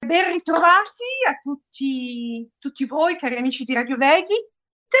Ben ritrovati a tutti voi, cari amici di Radio Veghi.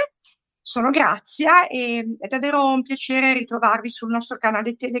 Sono Grazia e è davvero un piacere ritrovarvi sul nostro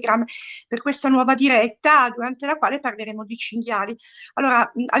canale Telegram per questa nuova diretta durante la quale parleremo di cinghiali. Allora,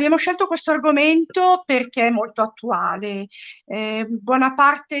 abbiamo scelto questo argomento perché è molto attuale. Buona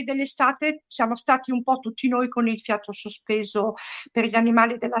parte dell'estate siamo stati un po' tutti noi con il fiato sospeso per gli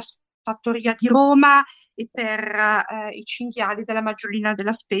animali della fattoria di Roma e per i cinghiali della Maggiolina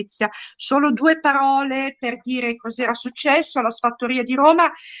della Spezia. Solo due parole per dire cos'era successo alla fattoria di Roma.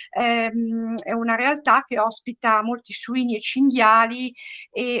 È una realtà che ospita molti suini e cinghiali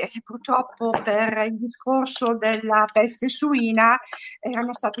e purtroppo per il discorso della peste suina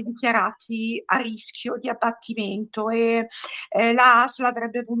erano stati dichiarati a rischio di abbattimento e la ASL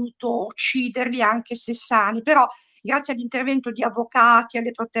avrebbe voluto ucciderli anche se sani, però grazie all'intervento di avvocati,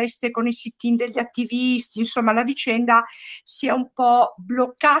 alle proteste con i sit-in degli attivisti, insomma, la vicenda si è un po'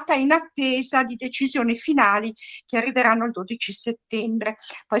 bloccata in attesa di decisioni finali che arriveranno il 12 settembre.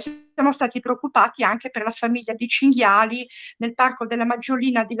 Poi siamo stati preoccupati anche per la famiglia di cinghiali nel parco della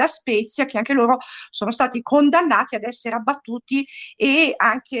Maggiolina di La Spezia, che anche loro sono stati condannati ad essere abbattuti e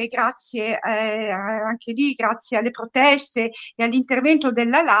anche anche lì, grazie alle proteste e all'intervento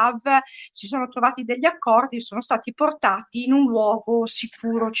della LAV, si sono trovati degli accordi e sono stati portati in un luogo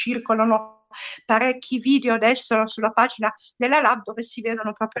sicuro. Circolano parecchi video adesso sulla pagina della Lab dove si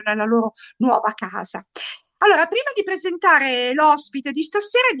vedono proprio nella loro nuova casa. Allora, prima di presentare l'ospite di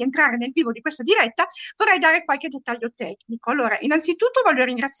stasera e di entrare nel vivo di questa diretta, vorrei dare qualche dettaglio tecnico. Allora, innanzitutto voglio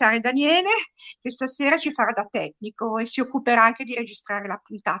ringraziare Daniele, che stasera ci farà da tecnico e si occuperà anche di registrare la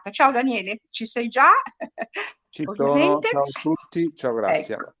puntata. Ciao Daniele, ci sei già? Ci sono, Ovviamente. ciao a tutti, ciao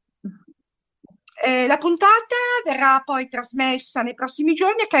Grazia. Ecco. La puntata verrà poi trasmessa nei prossimi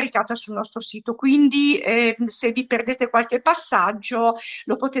giorni e caricata sul nostro sito, quindi se vi perdete qualche passaggio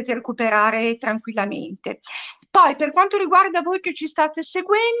lo potete recuperare tranquillamente. Poi, per quanto riguarda voi che ci state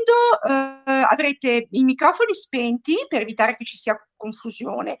seguendo, avrete i microfoni spenti per evitare che ci sia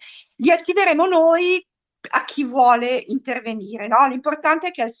confusione. Li attiveremo noi a chi vuole intervenire, no? L'importante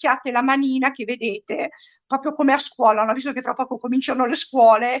è che alziate la manina che vedete, proprio come a scuola, no? Visto che tra poco cominciano le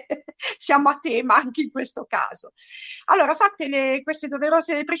scuole, siamo a tema anche in questo caso. Allora, fatte queste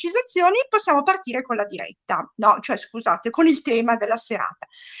doverose precisazioni, possiamo partire con la diretta, no, cioè scusate, con il tema della serata.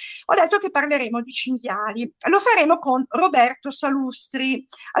 Ho detto che parleremo di cinghiali, lo faremo con Roberto Salustri,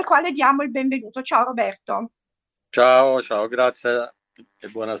 al quale diamo il benvenuto. Ciao Roberto. Ciao, ciao, grazie e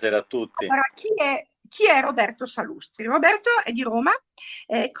buonasera a tutti. Allora, chi è Roberto Salustri? Roberto è di Roma,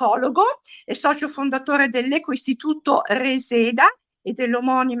 è ecologo, è socio fondatore dell'Ecoistituto Reseda e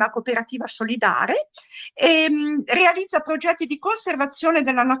dell'omonima cooperativa solidale, e realizza progetti di conservazione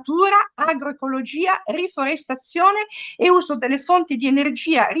della natura, agroecologia, riforestazione e uso delle fonti di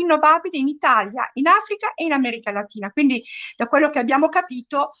energia rinnovabili in Italia, in Africa e in America Latina. Quindi, da quello che abbiamo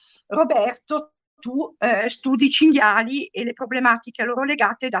capito, Roberto, tu studi cinghiali e le problematiche a loro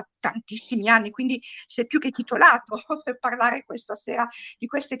legate da tantissimi anni, quindi sei più che titolato per parlare questa sera di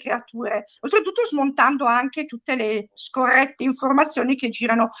queste creature, oltretutto smontando anche tutte le scorrette informazioni che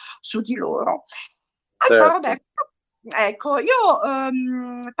girano su di loro. Allora, Certo. Roberto, ecco, io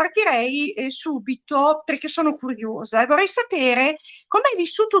partirei subito perché sono curiosa e vorrei sapere come hai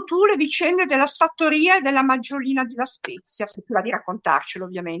vissuto tu le vicende della sfattoria e della Maggiolina di La Spezia, se tu la di raccontarcelo,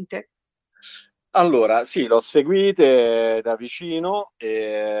 ovviamente. Allora, sì, l'ho seguite da vicino,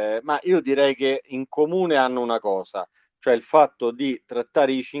 ma io direi che in comune hanno una cosa, cioè il fatto di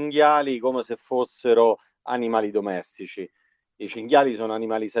trattare i cinghiali come se fossero animali domestici. I cinghiali sono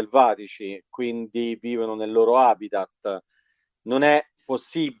animali selvatici, quindi vivono nel loro habitat. Non è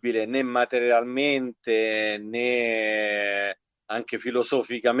possibile né materialmente né anche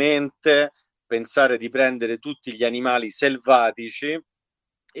filosoficamente pensare di prendere tutti gli animali selvatici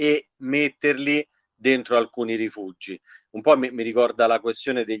e metterli dentro alcuni rifugi. Un po' mi ricorda la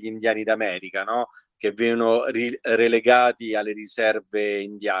questione degli indiani d'America, no? Che vengono relegati alle riserve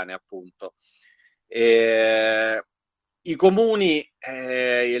indiane, appunto. E, i comuni,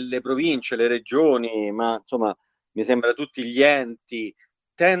 le province, le regioni, ma insomma, mi sembra tutti gli enti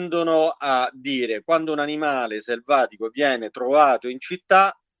tendono a dire quando un animale selvatico viene trovato in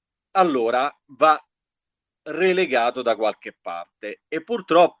città, allora va relegato da qualche parte e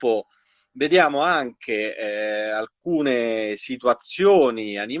purtroppo vediamo anche alcune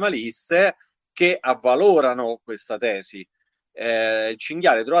situazioni animaliste che avvalorano questa tesi. Il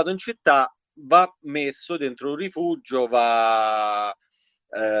cinghiale trovato in città va messo dentro un rifugio, gli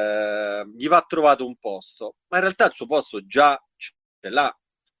va trovato un posto, ma in realtà il suo posto già ce l'ha.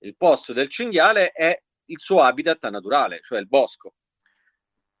 Il posto del cinghiale è il suo habitat naturale, cioè il bosco.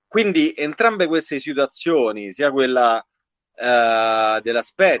 Quindi entrambe queste situazioni, sia quella della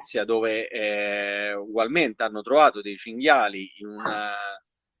Spezia, dove ugualmente hanno trovato dei cinghiali in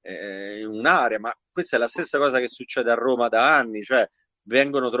un'area, ma questa è la stessa cosa che succede a Roma da anni, cioè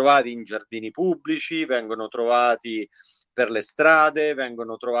vengono trovati in giardini pubblici, vengono trovati per le strade,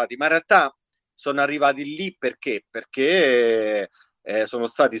 vengono trovati, ma in realtà sono arrivati lì perché? Perché sono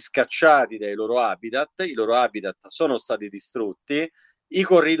stati scacciati dai loro habitat, i loro habitat sono stati distrutti, i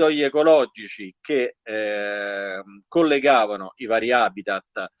corridoi ecologici che collegavano i vari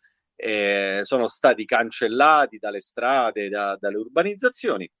habitat sono stati cancellati dalle strade, dalle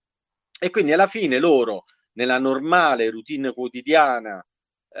urbanizzazioni e quindi alla fine loro nella normale routine quotidiana,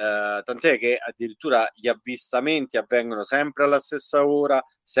 tant'è che addirittura gli avvistamenti avvengono sempre alla stessa ora,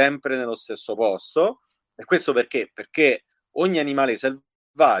 sempre nello stesso posto. E questo perché? Perché ogni animale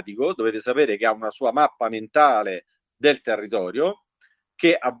selvatico, dovete sapere che ha una sua mappa mentale del territorio,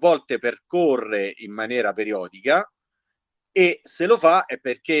 che a volte percorre in maniera periodica e se lo fa è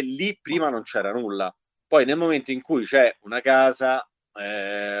perché lì prima non c'era nulla. Poi nel momento in cui c'è una casa,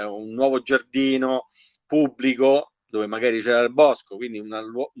 un nuovo giardino pubblico dove magari c'era il bosco, quindi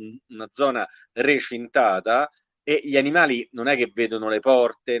una zona recintata e gli animali non è che vedono le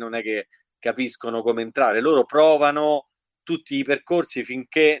porte, non è che capiscono come entrare, loro provano tutti i percorsi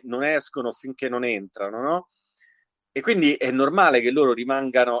finché non escono, finché non entrano, no? E quindi è normale che loro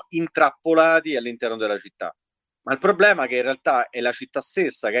rimangano intrappolati all'interno della città. Ma il problema è che in realtà è la città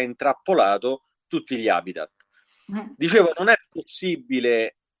stessa che ha intrappolato tutti gli habitat. Mm. Dicevo, non è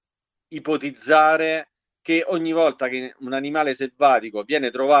possibile ipotizzare che ogni volta che un animale selvatico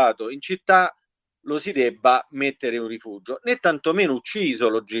viene trovato in città lo si debba mettere in un rifugio, né tantomeno ucciso,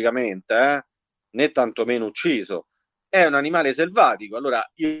 logicamente, né tantomeno ucciso. È un animale selvatico. Allora,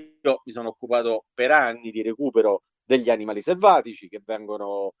 io mi sono occupato per anni di recupero degli animali selvatici che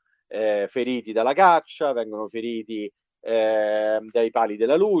vengono feriti dalla caccia, vengono feriti dai pali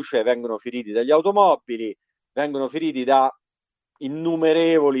della luce, vengono feriti dagli automobili, vengono feriti da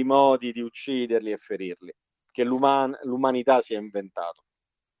innumerevoli modi di ucciderli e ferirli che l'umanità si è inventato.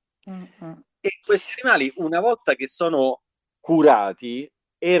 Mm. E questi animali, una volta che sono curati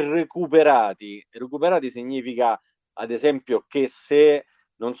e recuperati significa, ad esempio, che se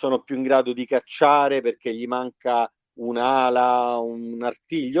non sono più in grado di cacciare perché gli manca un'ala, un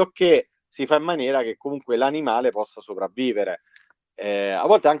artiglio, che si fa in maniera che comunque l'animale possa sopravvivere. A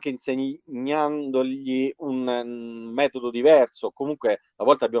volte anche insegnandogli un metodo diverso, comunque a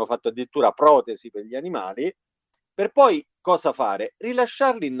volte abbiamo fatto addirittura protesi per gli animali, per poi cosa fare?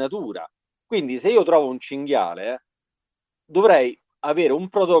 Rilasciarli in natura. Quindi se io trovo un cinghiale, dovrei avere un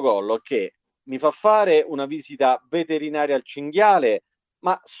protocollo che mi fa fare una visita veterinaria al cinghiale,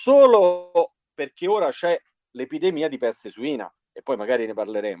 ma solo perché ora c'è l'epidemia di peste suina e poi magari ne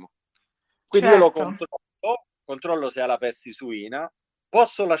parleremo. Quindi io lo Certo. controllo se ha la peste suina,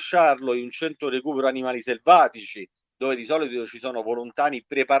 posso lasciarlo in un centro recupero animali selvatici, dove di solito ci sono volontari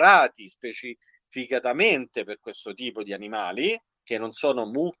preparati specificatamente per questo tipo di animali, che non sono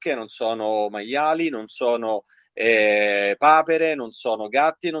mucche, non sono maiali, non sono papere, non sono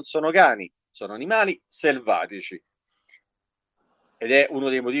gatti, non sono cani, sono animali selvatici. Ed è uno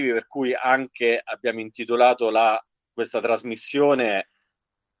dei motivi per cui anche abbiamo intitolato questa trasmissione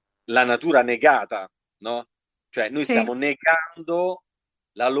La natura negata, no? Cioè noi Sì. stiamo negando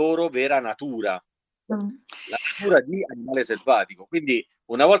la loro vera natura, Mm. la natura di animale selvatico. Quindi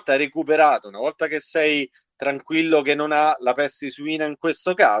una volta recuperato, una volta che sei tranquillo che non ha la peste suina in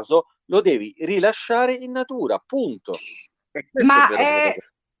questo caso, lo devi rilasciare in natura, punto. E questo è il Ma vero è, protocollo.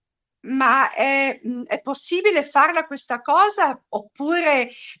 è possibile farla questa cosa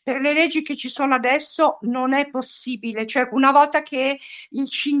oppure per le leggi che ci sono adesso non è possibile? Cioè, una volta che il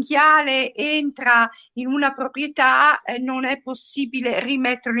cinghiale entra in una proprietà, non è possibile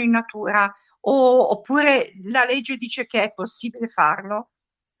rimetterlo in natura oppure la legge dice che è possibile farlo?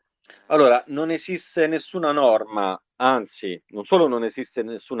 Allora, non esiste nessuna norma, anzi, non solo non esiste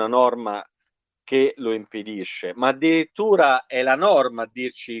nessuna norma che lo impedisce, ma addirittura è la norma a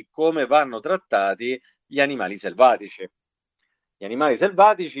dirci come vanno trattati gli animali selvatici. Gli animali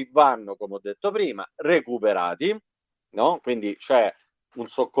selvatici vanno, come ho detto prima, recuperati, no? Quindi c'è un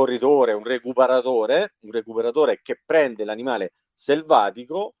soccorritore, un recuperatore che prende l'animale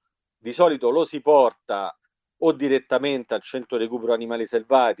selvatico, di solito lo si porta o direttamente al centro recupero animali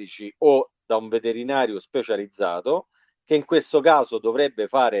selvatici o da un veterinario specializzato, che in questo caso dovrebbe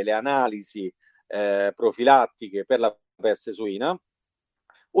fare le analisi profilattiche per la peste suina.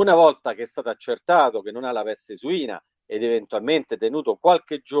 Una volta che è stato accertato che non ha la peste suina ed eventualmente tenuto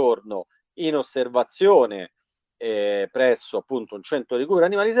qualche giorno in osservazione presso appunto un centro di cura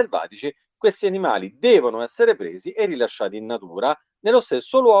animali selvatici, questi animali devono essere presi e rilasciati in natura nello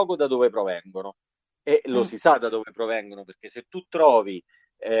stesso luogo da dove provengono. E lo si sa da dove provengono, perché se tu trovi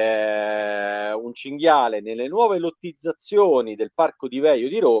un cinghiale nelle nuove lottizzazioni del Parco di Veio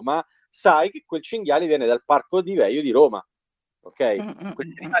di Roma, sai che quel cinghiale viene dal Parco di Veio di Roma. Ok?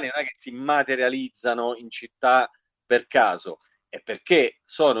 Questi animali non è che si materializzano in città per caso, è perché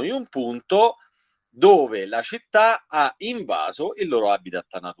sono in un punto dove la città ha invaso il loro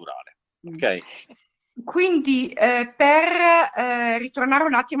habitat naturale. Ok? Quindi, per ritornare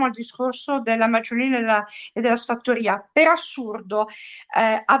un attimo al discorso della maggiolina e della sfattoria, per assurdo,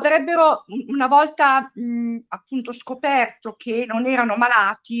 avrebbero una volta appunto scoperto che non erano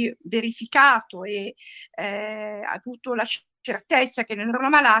malati, verificato e avuto la certezza che non erano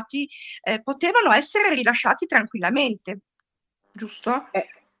malati, potevano essere rilasciati tranquillamente, giusto?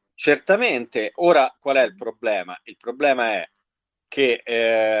 Certamente, ora qual è il problema? Il problema è che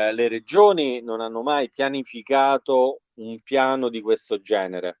le regioni non hanno mai pianificato un piano di questo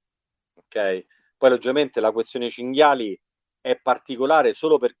genere, ok? Poi logicamente la questione cinghiali è particolare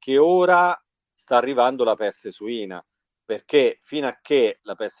solo perché ora sta arrivando la peste suina, perché fino a che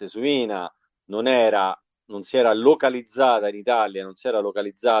la peste suina non era, non si era localizzata in Italia, non si era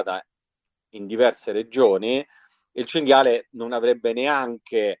localizzata in diverse regioni, il cinghiale non avrebbe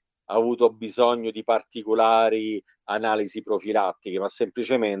neanche avuto bisogno di particolari analisi profilattiche, ma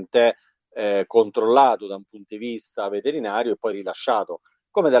semplicemente controllato da un punto di vista veterinario e poi rilasciato.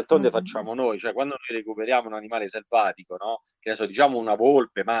 Come d'altronde facciamo noi, cioè quando noi recuperiamo un animale selvatico, no? Che ne so, diciamo una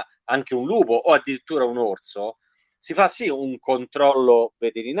volpe, ma anche un lupo o addirittura un orso, si fa sì un controllo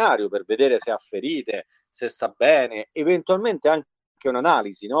veterinario per vedere se ha ferite, se sta bene, eventualmente anche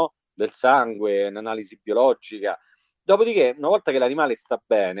un'analisi, no? Del sangue, un'analisi biologica. Dopodiché, una volta che l'animale sta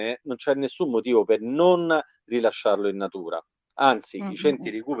bene, non c'è nessun motivo per non rilasciarlo in natura. Anzi, i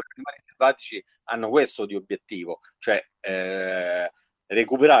centri di recupero degli animali selvatici hanno questo di obiettivo, cioè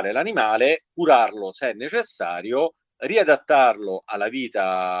recuperare l'animale, curarlo se è necessario, riadattarlo alla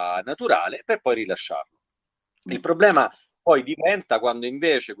vita naturale per poi rilasciarlo. Il problema poi diventa quando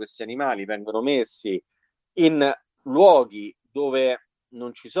invece questi animali vengono messi in luoghi dove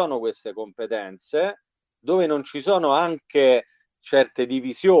non ci sono queste competenze, dove non ci sono anche certe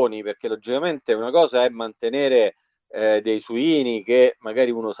divisioni, perché logicamente una cosa è mantenere dei suini che magari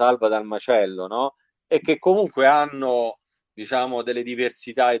uno salva dal macello, no? E che comunque hanno, diciamo, delle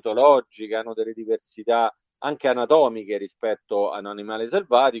diversità etologiche, hanno delle diversità anche anatomiche rispetto a un animale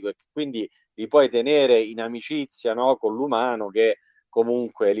selvatico e che quindi li puoi tenere in amicizia, no, con l'umano che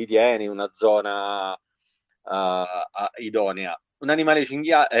comunque li tiene in una zona idonea. Un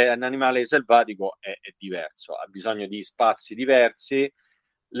animale selvatico è diverso, ha bisogno di spazi diversi.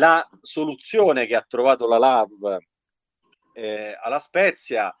 La soluzione che ha trovato la LAV alla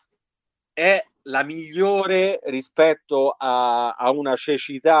Spezia è la migliore rispetto a una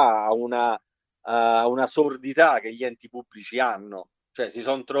cecità, a una sordità che gli enti pubblici hanno. Cioè si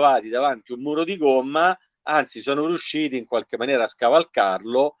sono trovati davanti a un muro di gomma, anzi sono riusciti in qualche maniera a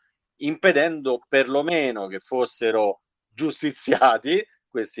scavalcarlo, impedendo perlomeno che fossero giustiziati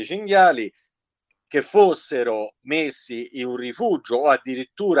questi cinghiali, che fossero messi in un rifugio o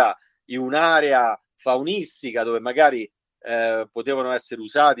addirittura in un'area faunistica dove magari potevano essere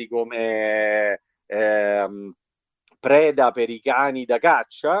usati come preda per i cani da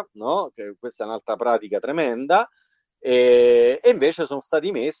caccia, no? Che questa è un'altra pratica tremenda, e invece sono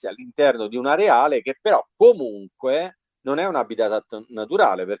stati messi all'interno di un areale che però comunque non è un habitat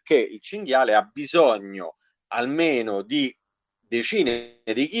naturale, perché il cinghiale ha bisogno almeno di decine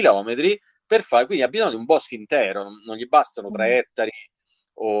di chilometri per fare, quindi ha bisogno di un bosco intero, non gli bastano 3 ettari,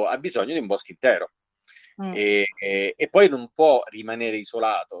 o ha bisogno di un bosco intero. E poi non può rimanere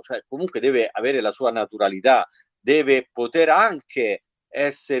isolato, cioè comunque deve avere la sua naturalità, deve poter anche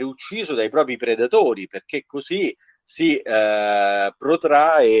essere ucciso dai propri predatori, perché così si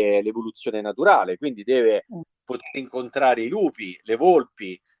protrae l'evoluzione naturale, quindi deve poter incontrare i lupi, le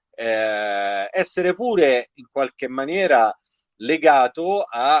volpi, essere pure in qualche maniera legato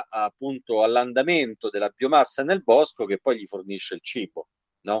appunto all'andamento della biomassa nel bosco che poi gli fornisce il cibo,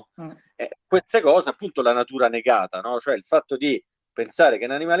 no? Queste cose appunto la natura negata, no? Cioè il fatto di pensare che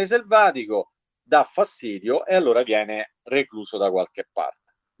un animale selvatico dà fastidio e allora viene recluso da qualche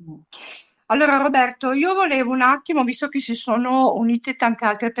parte. Allora Roberto, io volevo un attimo, visto che si sono unite tante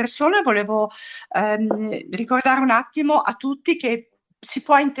altre persone, volevo ricordare un attimo a tutti che si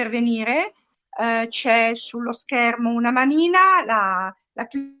può intervenire. C'è sullo schermo una manina, la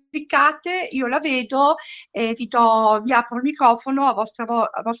cliccate, io la vedo e vi apro il microfono, a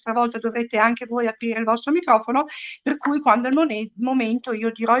vostra volta dovrete anche voi aprire il vostro microfono, per cui quando è il momento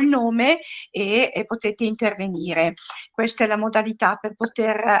io dirò il nome e potete intervenire. Questa è la modalità per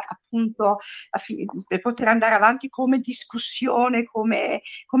poter appunto per poter andare avanti come discussione, come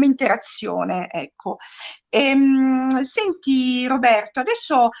interazione, ecco. Senti Roberto,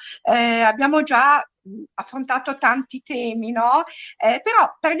 adesso abbiamo già affrontato tanti temi, no?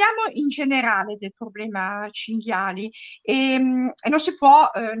 Però parliamo in generale del problema cinghiali e non si può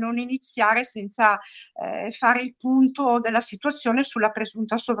non iniziare senza fare il punto della situazione sulla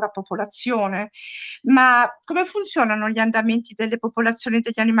presunta sovrappopolazione. Ma come funzionano gli andamenti delle popolazioni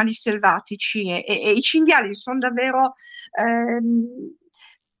degli animali selvatici e i cinghiali sono davvero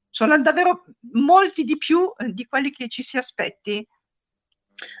molti di più di quelli che ci si aspetti?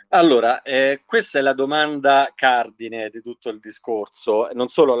 Allora, questa è la domanda cardine di tutto il discorso. Non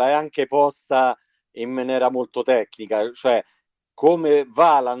solo, l'hai anche posta in maniera molto tecnica, cioè come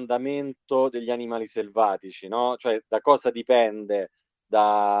va l'andamento degli animali selvatici, no? Cioè da cosa dipende?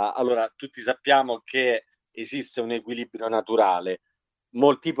 Allora, tutti sappiamo che esiste un equilibrio naturale,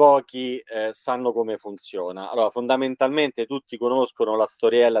 molti pochi sanno come funziona. Allora, fondamentalmente tutti conoscono la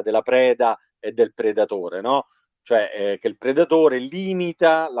storiella della preda e del predatore, no? Cioè che il predatore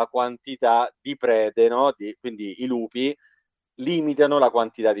limita la quantità di prede, no? Quindi i lupi limitano la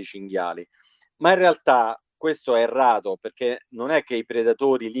quantità di cinghiali. Ma in realtà questo è errato perché non è che i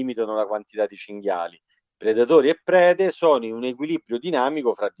predatori limitano la quantità di cinghiali. Predatori e prede sono in un equilibrio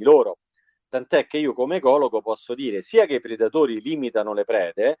dinamico fra di loro. Tant'è che io come ecologo posso dire sia che i predatori limitano le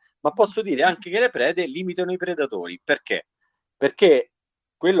prede, ma posso dire anche che le prede limitano i predatori. Perché? Perché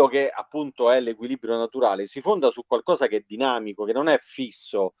quello che appunto è l'equilibrio naturale si fonda su qualcosa che è dinamico, che non è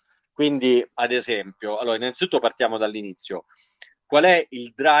fisso. Quindi, ad esempio, allora, innanzitutto partiamo dall'inizio. Qual è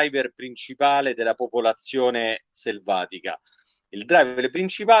il driver principale della popolazione selvatica? Il driver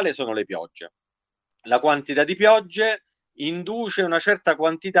principale sono le piogge. La quantità di piogge induce una certa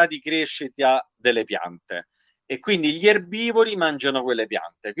quantità di crescita delle piante e quindi gli erbivori mangiano quelle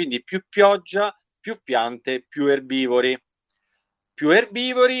piante. Quindi più pioggia, più piante, più erbivori. Più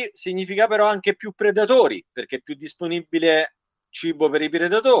erbivori significa però anche più predatori, perché è più disponibile cibo per i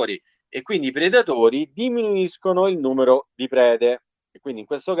predatori e quindi i predatori diminuiscono il numero di prede e quindi in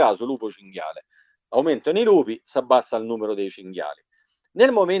questo caso lupo cinghiale. Aumentano i lupi, si abbassa il numero dei cinghiali.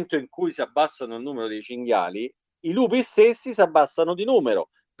 Nel momento in cui si abbassano il numero dei cinghiali, i lupi stessi si abbassano di numero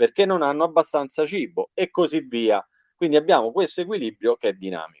perché non hanno abbastanza cibo e così via. Quindi abbiamo questo equilibrio che è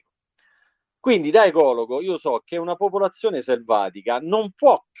dinamico. Quindi da ecologo io so che una popolazione selvatica non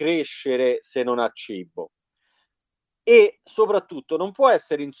può crescere se non ha cibo e soprattutto non può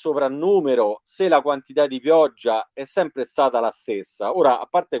essere in sovrannumero se la quantità di pioggia è sempre stata la stessa. Ora, a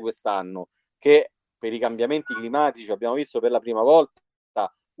parte quest'anno, che per i cambiamenti climatici abbiamo visto per la prima volta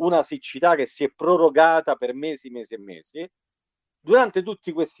una siccità che si è prorogata per mesi, mesi e mesi, durante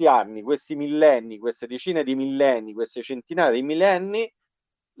tutti questi anni, questi millenni, queste decine di millenni, queste centinaia di millenni,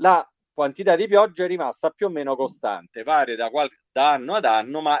 la quantità di pioggia è rimasta più o meno costante, varia da anno ad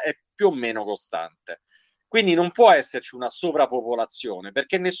anno, ma è più o meno costante. Quindi non può esserci una sovrappopolazione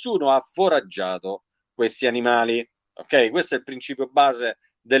perché nessuno ha foraggiato questi animali. Ok? Questo è il principio base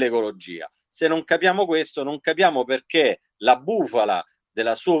dell'ecologia. Se non capiamo questo, non capiamo perché la bufala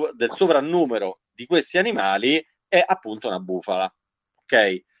del sovrannumero di questi animali è appunto una bufala.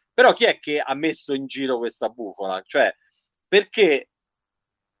 Ok? Però chi è che ha messo in giro questa bufala? Cioè, perché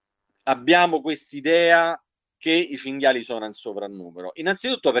abbiamo quest'idea che i cinghiali sono in sovrannumero?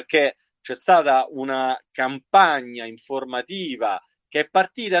 Innanzitutto perché c'è stata una campagna informativa che è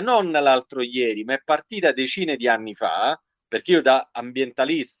partita non l'altro ieri, ma è partita decine di anni fa, perché io da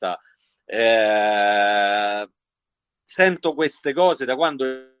ambientalista eh, sento queste cose da quando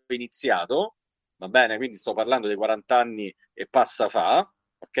ho iniziato, va bene? Quindi sto parlando dei 40 anni e passa fa,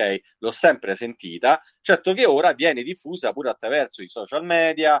 ok? L'ho sempre sentita, certo che ora viene diffusa pure attraverso i social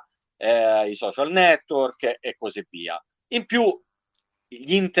media, i social network e così via. In più,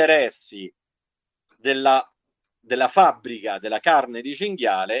 gli interessi della, della fabbrica della carne di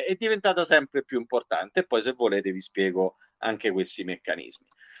cinghiale è diventata sempre più importante e poi se volete vi spiego anche questi meccanismi.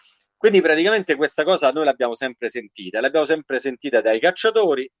 Quindi praticamente questa cosa noi l'abbiamo sempre sentita dai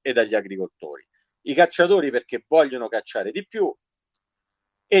cacciatori e dagli agricoltori. I cacciatori perché vogliono cacciare di più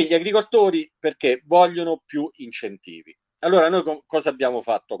e gli agricoltori perché vogliono più incentivi. Allora noi cosa abbiamo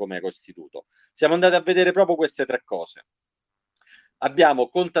fatto come Ecoistituto? Siamo andati a vedere proprio queste tre cose. Abbiamo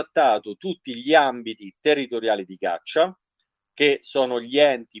contattato tutti gli ambiti territoriali di caccia, che sono gli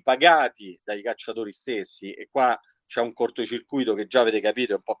enti pagati dai cacciatori stessi, e qua c'è un cortocircuito che già avete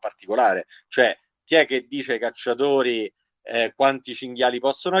capito è un po' particolare, cioè chi è che dice ai cacciatori quanti cinghiali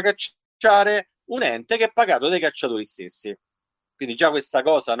possono cacciare? Un ente che è pagato dai cacciatori stessi. Quindi già questa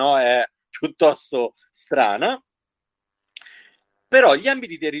cosa, no, è piuttosto strana. Però gli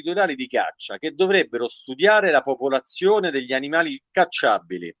ambiti territoriali di caccia, che dovrebbero studiare la popolazione degli animali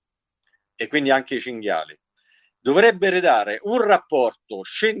cacciabili, e quindi anche i cinghiali, dovrebbero dare un rapporto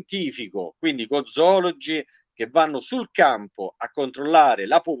scientifico, quindi con zoologi che vanno sul campo a controllare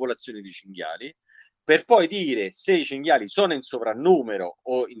la popolazione di cinghiali, per poi dire se i cinghiali sono in sovrannumero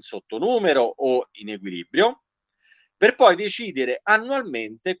o in sottonumero o in equilibrio, per poi decidere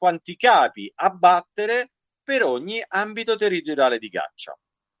annualmente quanti capi abbattere per ogni ambito territoriale di caccia.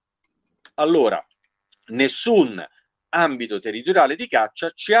 Allora, nessun ambito territoriale di caccia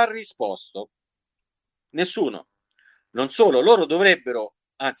ci ha risposto. Nessuno. Non solo, loro dovrebbero,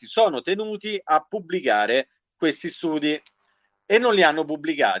 anzi sono tenuti a pubblicare questi studi e non li hanno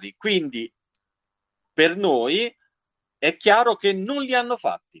pubblicati. Quindi per noi è chiaro che non li hanno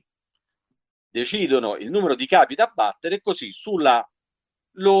fatti. Decidono il numero di capi da battere così sulla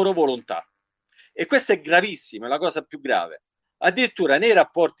loro volontà. E questo è gravissimo, è la cosa più grave. Addirittura nei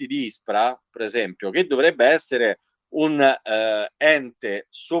rapporti di ISPRA, per esempio, che dovrebbe essere un ente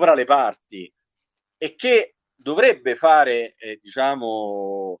sopra le parti e che dovrebbe fare,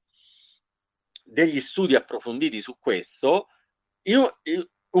 diciamo, degli studi approfonditi su questo,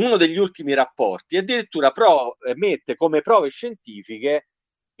 uno degli ultimi rapporti addirittura mette come prove scientifiche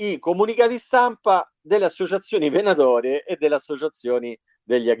i comunicati stampa delle associazioni venatorie e delle associazioni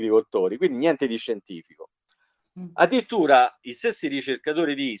degli agricoltori, quindi niente di scientifico. Addirittura i stessi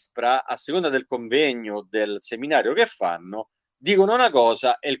ricercatori di ISPRA, a seconda del convegno, del seminario che fanno, dicono una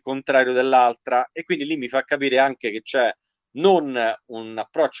cosa e il contrario dell'altra, e quindi lì mi fa capire anche che c'è non un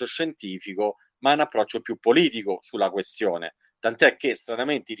approccio scientifico, ma un approccio più politico sulla questione. Tant'è che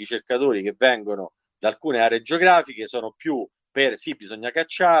stranamente i ricercatori che vengono da alcune aree geografiche sono più per sì, bisogna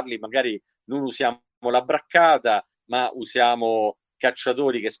cacciarli, magari non usiamo la braccata, ma usiamo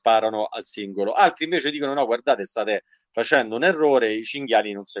cacciatori che sparano al singolo. Altri invece dicono no, guardate, state facendo un errore, i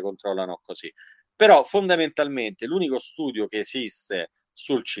cinghiali non si controllano così. Però fondamentalmente l'unico studio che esiste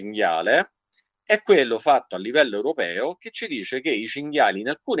sul cinghiale è quello fatto a livello europeo che ci dice che i cinghiali in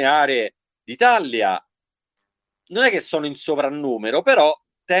alcune aree d'Italia non è che sono in sovrannumero, però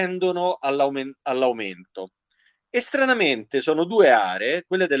tendono all'aumento. E stranamente sono due aree,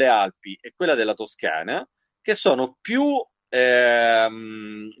 quelle delle Alpi e quella della Toscana, che sono più,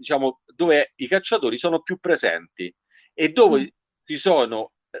 diciamo, dove i cacciatori sono più presenti e dove ci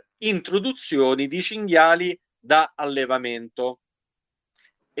sono introduzioni di cinghiali da allevamento.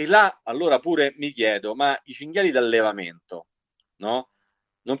 E là allora pure mi chiedo, ma i cinghiali d'allevamento, no?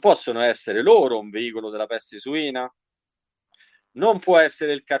 Non possono essere loro un veicolo della peste suina? Non può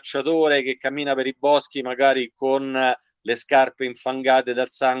essere il cacciatore che cammina per i boschi magari con le scarpe infangate dal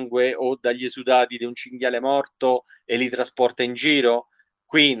sangue o dagli esudati di un cinghiale morto e li trasporta in giro?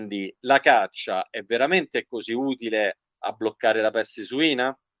 Quindi la caccia è veramente così utile a bloccare la peste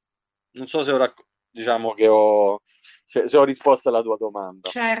suina? Non so se diciamo che se ho risposto alla tua domanda.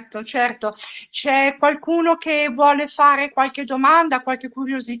 Certo, certo. C'è qualcuno che vuole fare qualche domanda, qualche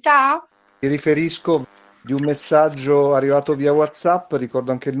curiosità? Mi riferisco di un messaggio arrivato via WhatsApp,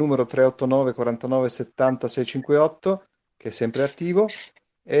 ricordo anche il numero 389 49 70 658, che è sempre attivo.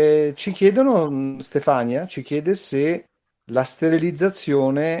 Ci chiedono, Stefania ci chiede se la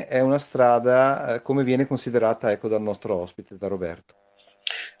sterilizzazione è una strada, come viene considerata, ecco, dal nostro ospite, da Roberto.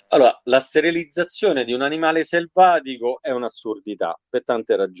 Allora, la sterilizzazione di un animale selvatico è un'assurdità per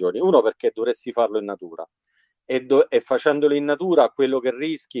tante ragioni. Uno, perché dovresti farlo in natura e facendolo in natura quello che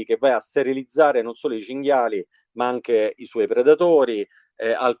rischi è che vai a sterilizzare non solo i cinghiali, ma anche i suoi predatori,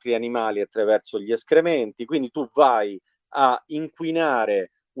 altri animali attraverso gli escrementi. Quindi tu vai a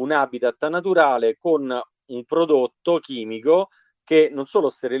inquinare un habitat naturale con un prodotto chimico che non solo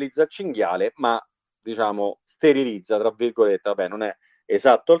sterilizza il cinghiale, ma diciamo sterilizza, tra virgolette, vabbè, non è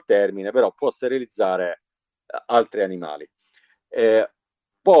esatto il termine, però può sterilizzare altri animali.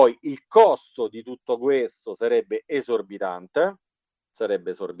 Poi il costo di tutto questo sarebbe esorbitante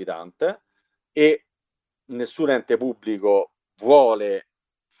e nessun ente pubblico vuole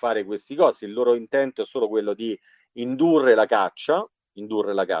fare questi costi, il loro intento è solo quello di indurre la caccia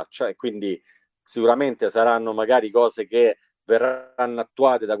e quindi sicuramente saranno magari cose che verranno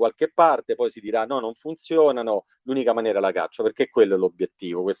attuate da qualche parte, poi si dirà no, non funzionano, l'unica maniera è la caccia, perché quello è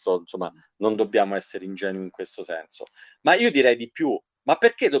l'obiettivo, questo insomma non dobbiamo essere ingenui in questo senso. Ma io direi di più, ma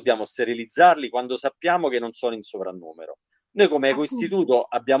perché dobbiamo sterilizzarli quando sappiamo che non sono in sovrannumero? Noi come Appunto. ecoistituto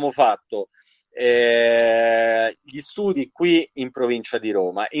abbiamo fatto gli studi qui in provincia di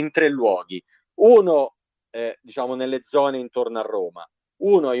Roma, in 3 luoghi. Uno, diciamo, nelle zone intorno a Roma,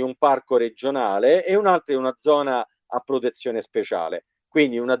 uno in un parco regionale e un altro in una zona a protezione speciale.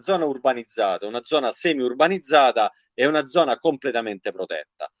 Quindi una zona urbanizzata, una zona semi-urbanizzata e una zona completamente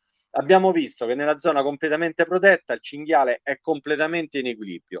protetta. Abbiamo visto che nella zona completamente protetta il cinghiale è completamente in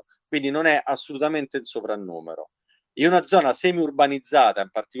equilibrio, quindi non è assolutamente in soprannumero. In una zona semi-urbanizzata, in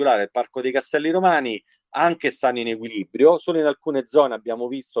particolare il Parco dei Castelli Romani, anche stanno in equilibrio. Solo in alcune zone abbiamo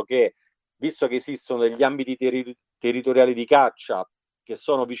visto che, visto che esistono degli ambiti territoriali di caccia che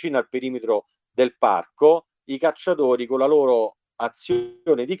sono vicino al perimetro del parco, i cacciatori con la loro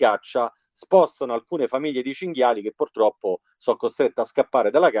azione di caccia spostano alcune famiglie di cinghiali che purtroppo sono costrette a scappare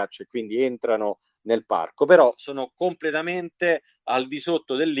dalla caccia e quindi entrano nel parco, però sono completamente al di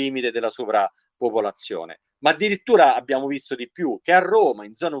sotto del limite della sovrappopolazione. Ma addirittura abbiamo visto di più, che a Roma,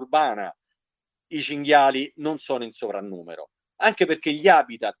 in zona urbana, i cinghiali non sono in sovrannumero, anche perché gli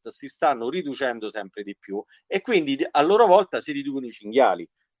habitat si stanno riducendo sempre di più e quindi a loro volta si riducono i cinghiali.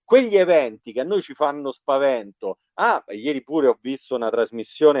 Quegli eventi che a noi ci fanno spavento, ieri pure ho visto una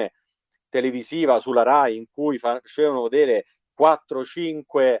trasmissione televisiva sulla Rai in cui facevano vedere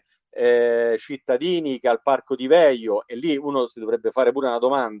 4-5 cittadini che al parco di Veio, e lì uno si dovrebbe fare pure una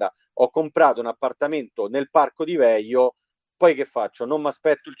domanda: ho comprato un appartamento nel parco di Veio, poi che faccio? Non mi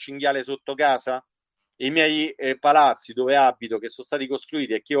aspetto il cinghiale sotto casa? I miei palazzi dove abito, che sono stati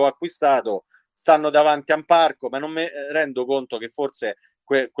costruiti e che ho acquistato, stanno davanti a un parco, ma non mi rendo conto che forse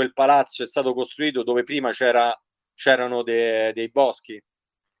quel palazzo è stato costruito dove prima c'erano dei boschi.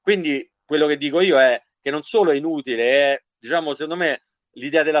 Quindi quello che dico io è che non solo è inutile, è, diciamo, secondo me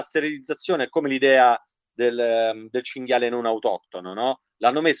l'idea della sterilizzazione è come l'idea del cinghiale non autoctono, no?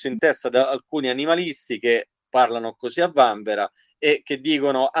 L'hanno messo in testa da alcuni animalisti che parlano così a vanvera e che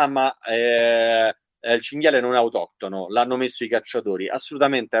dicono: ah, ma il cinghiale non è autoctono, l'hanno messo i cacciatori.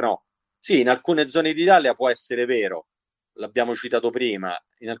 Assolutamente no. Sì, in alcune zone d'Italia può essere vero, l'abbiamo citato prima,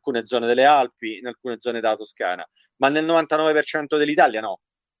 in alcune zone delle Alpi, in alcune zone della Toscana, ma nel 99% dell'Italia no.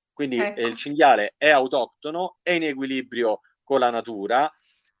 Quindi il Ecco. cinghiale è autoctono, è in equilibrio con la natura,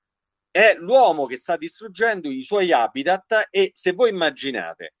 è l'uomo che sta distruggendo i suoi habitat. E se voi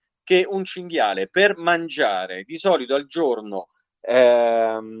immaginate che un cinghiale per mangiare di solito al giorno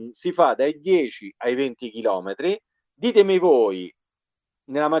si fa dai 10 ai 20 chilometri, ditemi voi,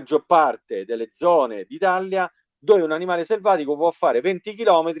 nella maggior parte delle zone d'Italia, dove un animale selvatico può fare 20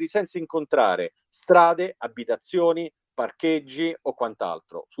 chilometri senza incontrare strade, abitazioni, parcheggi o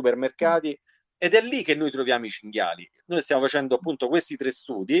quant'altro, supermercati, ed è lì che noi troviamo i cinghiali. Noi stiamo facendo appunto questi 3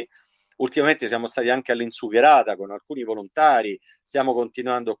 studi. Ultimamente siamo stati anche all'Insugherata con alcuni volontari, stiamo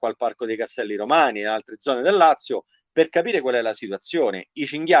continuando qua al Parco dei Castelli Romani e in altre zone del Lazio per capire qual è la situazione. I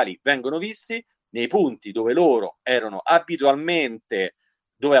cinghiali vengono visti nei punti dove loro erano abitualmente,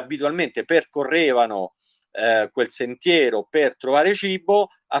 dove abitualmente percorrevano quel sentiero per trovare cibo.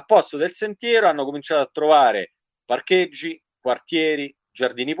 A posto del sentiero hanno cominciato a trovare parcheggi, quartieri,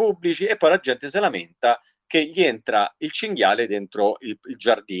 giardini pubblici, e poi la gente si lamenta che gli entra il cinghiale dentro il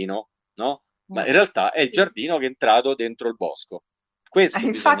giardino, no? Ma in realtà è il Sì. giardino che è entrato dentro il bosco. Questo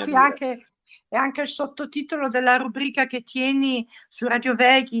bisogna Infatti dire. è anche il sottotitolo della rubrica che tieni su Radio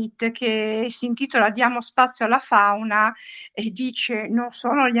Vegit, che si intitola Diamo spazio alla fauna, e dice: non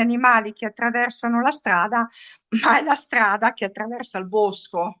sono gli animali che attraversano la strada, ma è la strada che attraversa il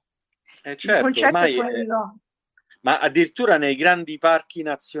bosco. Il Certo, concetto è ormai quello. ma addirittura nei grandi parchi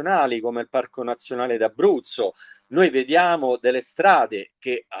nazionali come il Parco Nazionale d'Abruzzo, noi vediamo delle strade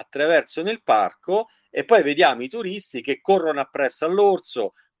che attraversano il parco e poi vediamo i turisti che corrono appresso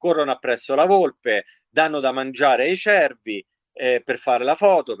all'orso, corrono appresso alla volpe, danno da mangiare ai cervi per fare la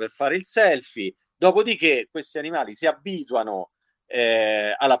foto, per fare il selfie. Dopodiché questi animali si abituano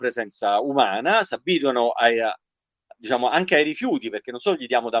alla presenza umana, si abituano diciamo, anche ai rifiuti, perché non solo gli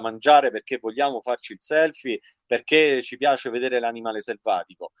diamo da mangiare perché vogliamo farci il selfie, perché ci piace vedere l'animale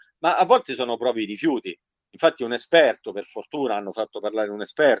selvatico, ma a volte sono proprio i rifiuti. Infatti un esperto, per fortuna hanno fatto parlare un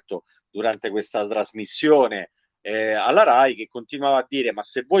esperto durante questa trasmissione alla Rai, che continuava a dire: ma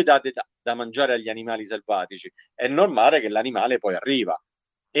se voi date da mangiare agli animali selvatici, è normale che l'animale poi arriva.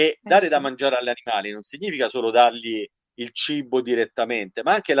 E dare da Sì. mangiare agli animali non significa solo dargli il cibo direttamente,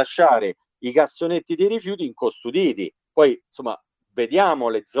 ma anche lasciare i cassonetti dei rifiuti incustoditi. Poi, insomma, vediamo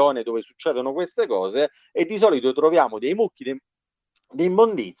le zone dove succedono queste cose e di solito troviamo dei mucchi di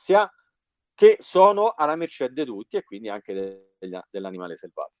immondizia che sono alla mercé di tutti e quindi anche dell'animale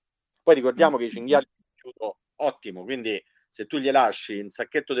selvatico. Poi ricordiamo che i cinghiali sono un rifiuto ottimo, quindi se tu gli lasci un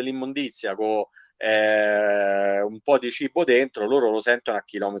sacchetto dell'immondizia con un po' di cibo dentro, loro lo sentono a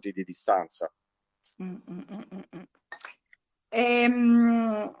chilometri di distanza. Mm, mm, mm, mm, mm.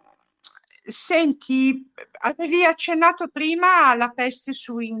 Ehm, Senti, avevi accennato prima alla peste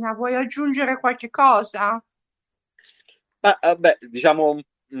suina, vuoi aggiungere qualche cosa? Ma vabbè, diciamo,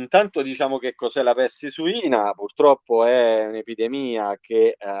 intanto diciamo che cos'è la peste suina. Purtroppo è un'epidemia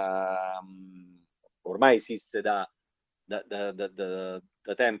che ormai esiste da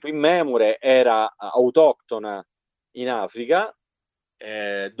tempo immemore, era autoctona in Africa,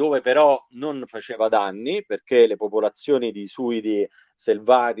 dove però non faceva danni perché le popolazioni di suidi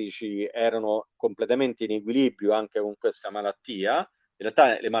selvatici erano completamente in equilibrio anche con questa malattia. In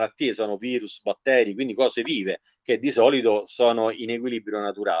realtà le malattie sono virus, batteri, quindi cose vive che di solito sono in equilibrio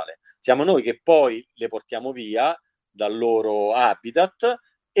naturale. Siamo noi che poi le portiamo via dal loro habitat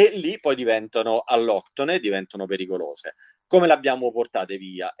e lì poi diventano alloctone, diventano pericolose. Come le abbiamo portate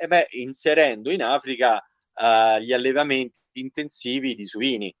via? E beh, inserendo in Africa gli allevamenti intensivi di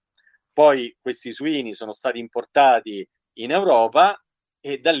suini. Poi questi suini sono stati importati in Europa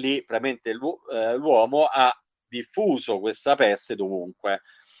e da lì probabilmente l'uomo ha diffuso questa peste dovunque.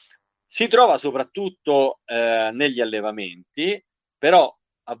 Si trova soprattutto negli allevamenti, però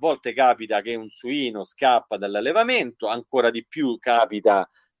a volte capita che un suino scappa dall'allevamento, ancora di più capita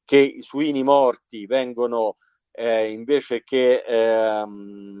che i suini morti vengono invece che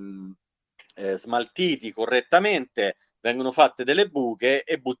smaltiti correttamente, vengono fatte delle buche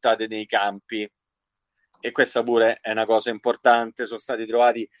e buttate nei campi. E questa pure è una cosa importante. Sono stati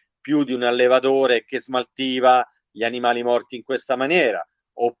trovati più di un allevatore che smaltiva gli animali morti in questa maniera,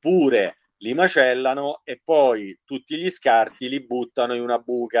 oppure li macellano e poi tutti gli scarti li buttano in una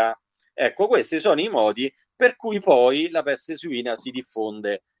buca. Ecco, questi sono i modi per cui poi la peste suina si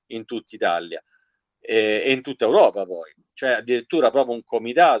diffonde in tutta Italia e in tutta Europa poi. C'è addirittura proprio un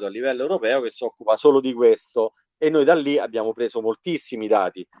comitato a livello europeo che si occupa solo di questo e noi da lì abbiamo preso moltissimi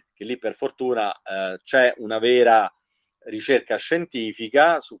dati, che lì per fortuna c'è una vera ricerca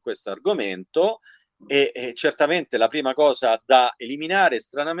scientifica su questo argomento e certamente la prima cosa da eliminare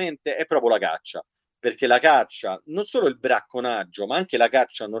stranamente è proprio la caccia, perché la caccia, non solo il bracconaggio, ma anche la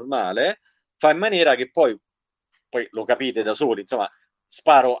caccia normale, fa in maniera che poi lo capite da soli, insomma,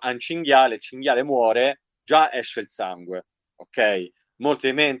 sparo a un cinghiale, il cinghiale muore, già esce il sangue, ok?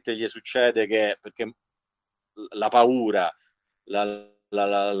 Molte volte gli succede che, perché la paura,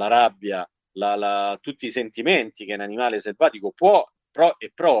 la rabbia, tutti i sentimenti che un animale selvatico può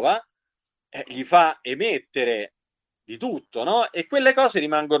e prova, gli fa emettere di tutto, no? E quelle cose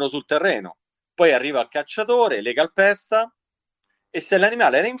rimangono sul terreno. Poi arriva il cacciatore, le calpesta e se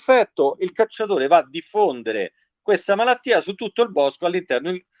l'animale era infetto, il cacciatore va a diffondere questa malattia su tutto il bosco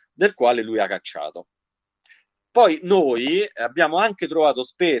all'interno del quale lui ha cacciato. Poi noi abbiamo anche trovato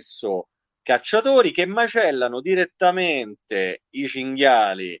spesso cacciatori che macellano direttamente i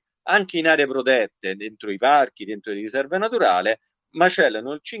cinghiali anche in aree protette, dentro i parchi, dentro le riserve naturali,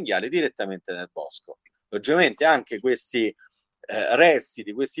 macellano il cinghiale direttamente nel bosco. Logicamente anche questi resti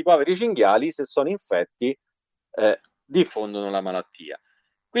di questi poveri cinghiali, se sono infetti, diffondono la malattia.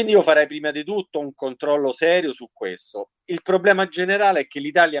 Quindi io farei prima di tutto un controllo serio su questo. Il problema generale è che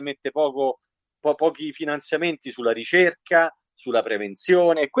l'Italia mette pochi finanziamenti sulla ricerca, sulla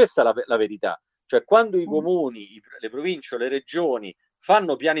prevenzione, e questa è la verità. Cioè, quando i comuni, le province o le regioni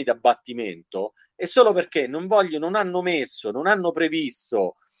fanno piani d'abbattimento, è solo perché non vogliono, non hanno messo, non hanno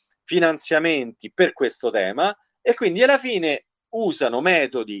previsto finanziamenti per questo tema e quindi alla fine usano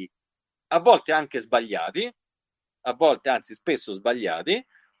metodi a volte anche sbagliati, a volte anzi spesso sbagliati,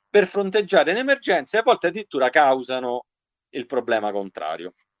 per fronteggiare le emergenze e a volte addirittura causano il problema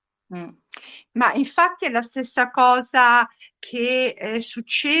contrario. Mm. Ma infatti è la stessa cosa che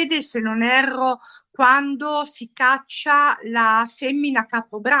succede, se non erro, quando si caccia la femmina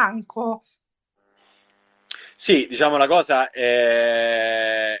capobranco. Sì, diciamo la cosa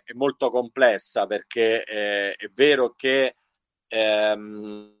è molto complessa perché è vero che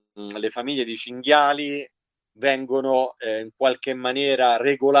le famiglie di cinghiali vengono in qualche maniera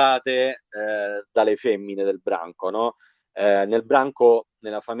regolate dalle femmine del branco, no? Nel branco,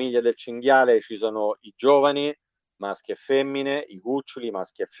 nella famiglia del cinghiale ci sono i giovani, maschi e femmine, i cuccioli,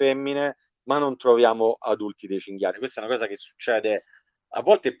 maschi e femmine, ma non troviamo adulti dei cinghiali. Questa è una cosa che succede a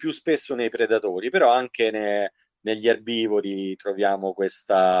volte più spesso nei predatori, però anche negli erbivori troviamo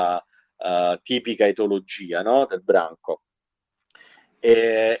questa tipica etologia, no? Del branco.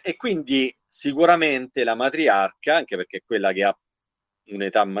 E quindi sicuramente la matriarca, anche perché è quella che ha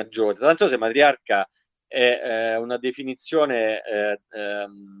un'età maggiore, tanto se matriarca è una definizione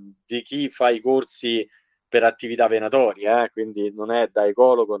di chi fa i corsi per attività venatorie, quindi non è da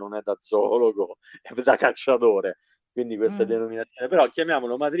ecologo, non è da zoologo, è da cacciatore, quindi questa Mm. denominazione, però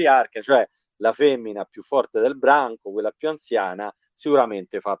chiamiamolo matriarca, cioè la femmina più forte del branco, quella più anziana,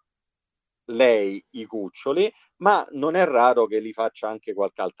 sicuramente fa lei i cuccioli, ma non è raro che li faccia anche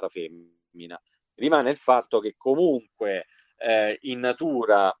qualche altra femmina. Rimane il fatto che comunque in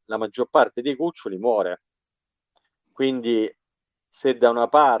natura la maggior parte dei cuccioli muore. Quindi se da una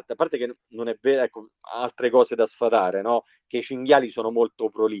parte, a parte che non è vero, ecco, altre cose da sfatare, no? Che i cinghiali sono molto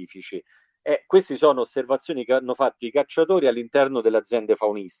prolifici. E queste sono osservazioni che hanno fatto i cacciatori all'interno delle aziende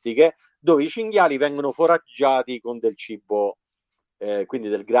faunistiche, dove i cinghiali vengono foraggiati con del cibo, quindi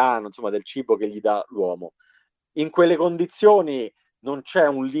del grano, insomma del cibo che gli dà l'uomo. In quelle condizioni non c'è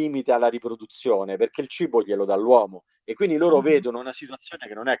un limite alla riproduzione perché il cibo glielo dà l'uomo e quindi loro vedono una situazione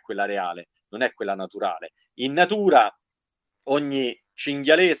che non è quella reale, non è quella naturale. In natura ogni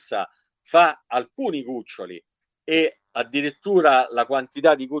cinghialessa fa alcuni cuccioli e addirittura la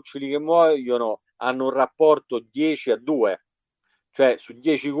quantità di cuccioli che muoiono hanno un rapporto 10-2, cioè su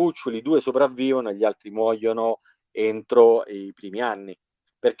 10 cuccioli 2 sopravvivono e gli altri muoiono entro i primi anni.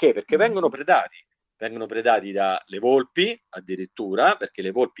 Perché? Perché vengono predati dalle volpi addirittura, perché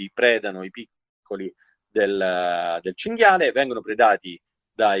le volpi predano i piccoli del cinghiale, vengono predati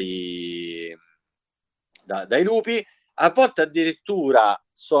dai lupi, a volte addirittura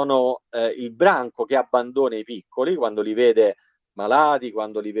sono il branco che abbandona i piccoli quando li vede malati,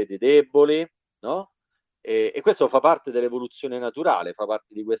 quando li vede deboli, no? E questo fa parte dell'evoluzione naturale, fa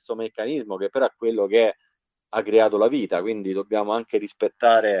parte di questo meccanismo che però è quello che ha creato la vita, quindi dobbiamo anche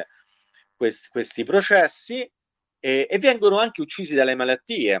rispettare questi processi e vengono anche uccisi dalle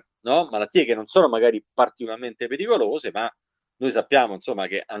malattie, no? Malattie che non sono magari particolarmente pericolose, ma noi sappiamo insomma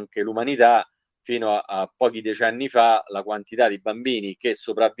che anche l'umanità fino a pochi decenni fa la quantità di bambini che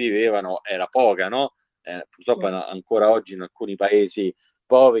sopravvivevano era poca, no? Purtroppo ancora oggi in alcuni paesi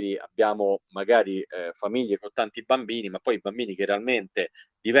poveri abbiamo magari famiglie con tanti bambini, ma poi i bambini che realmente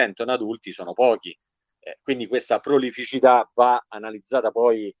diventano adulti sono pochi. Quindi questa prolificità va analizzata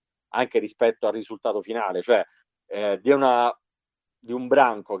poi anche rispetto al risultato finale, cioè di un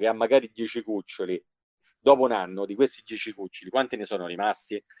branco che ha magari 10 cuccioli, dopo un anno di questi 10 cuccioli, quanti ne sono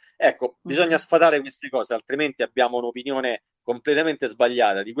rimasti? Ecco, bisogna sfatare queste cose, altrimenti abbiamo un'opinione completamente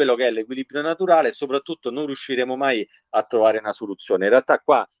sbagliata di quello che è l'equilibrio naturale e soprattutto non riusciremo mai a trovare una soluzione. In realtà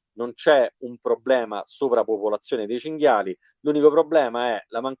qua non c'è un problema sovrapopolazione dei cinghiali, l'unico problema è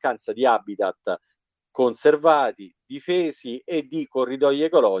la mancanza di habitat conservati, difesi e di corridoi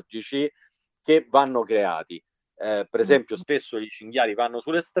ecologici che vanno creati. Per esempio, spesso i cinghiali vanno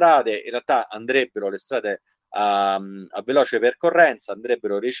sulle strade, in realtà andrebbero le strade a veloce percorrenza,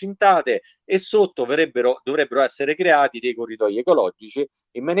 andrebbero recintate e sotto dovrebbero essere creati dei corridoi ecologici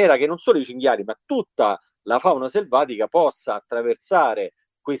in maniera che non solo i cinghiali, ma tutta la fauna selvatica possa attraversare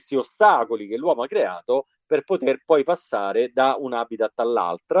questi ostacoli che l'uomo ha creato per poter poi passare da un habitat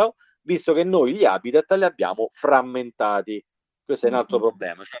all'altro, visto che noi gli habitat li abbiamo frammentati. Questo è un altro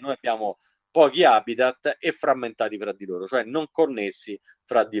problema, cioè noi abbiamo pochi habitat e frammentati fra di loro, cioè non connessi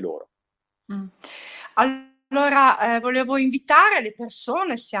fra di loro. Allora, volevo invitare le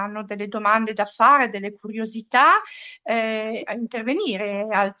persone, se hanno delle domande da fare, delle curiosità, a intervenire.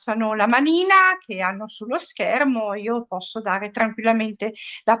 Alzano la manina che hanno sullo schermo, io posso dare tranquillamente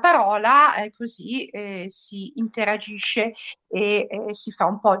la parola, così si interagisce e si fa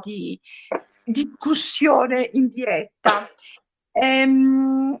un po' di discussione in diretta.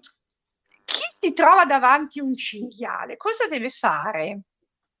 Chi si trova davanti un cinghiale, cosa deve fare?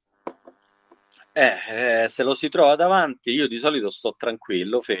 Se lo si trova davanti, io di solito sto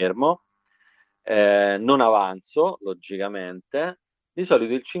tranquillo, fermo, non avanzo, logicamente. Di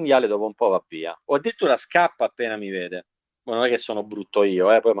solito il cinghiale dopo un po' va via, o addirittura scappa appena mi vede. Ma non è che sono brutto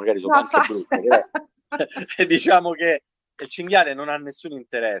io, poi magari sono No, anche brutto, però diciamo che il cinghiale non ha nessun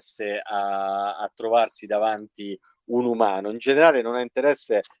interesse a trovarsi davanti un umano, in generale non ha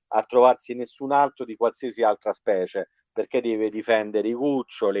interesse a trovarsi nessun altro di qualsiasi altra specie, perché deve difendere i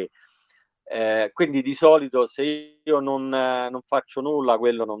cuccioli. Quindi di solito se io non faccio nulla,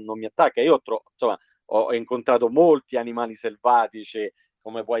 quello non mi attacca. Insomma, ho incontrato molti animali selvatici,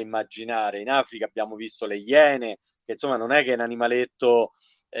 come puoi immaginare. In Africa abbiamo visto le iene, che insomma non è che è un animaletto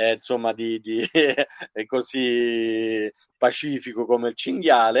insomma è così pacifico come il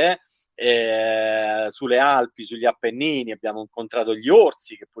cinghiale. Sulle Alpi, sugli Appennini abbiamo incontrato gli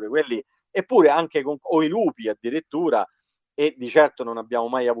orsi, che pure quelli, eppure anche o i lupi addirittura, e di certo non abbiamo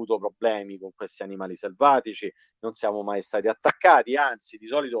mai avuto problemi con questi animali selvatici, non siamo mai stati attaccati, anzi di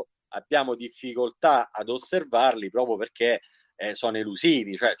solito abbiamo difficoltà ad osservarli proprio perché sono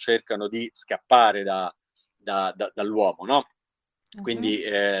elusivi, cioè cercano di scappare dall'uomo, no? Quindi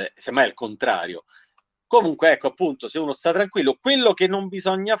semmai è il contrario. Comunque, ecco, appunto, se uno sta tranquillo, quello che non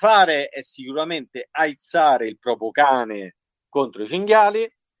bisogna fare è sicuramente aizzare il proprio cane contro i cinghiali.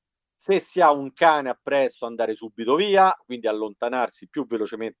 Se si ha un cane appresso, andare subito via, quindi allontanarsi il più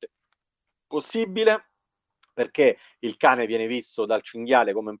velocemente possibile, perché il cane viene visto dal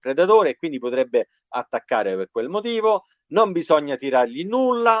cinghiale come un predatore e quindi potrebbe attaccare per quel motivo. Non bisogna tirargli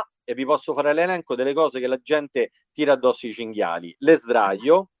nulla, e vi posso fare l'elenco delle cose che la gente tira addosso ai cinghiali: le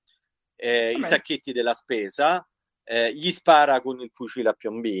sdraio, i Vabbè, sacchetti della spesa, gli spara con il fucile a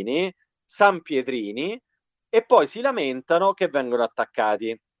piombini, San Pietrini, e poi si lamentano che vengono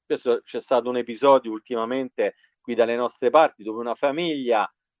attaccati. Questo, c'è stato un episodio ultimamente qui dalle nostre parti dove una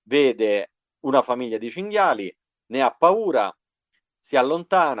famiglia vede una famiglia di cinghiali, ne ha paura, si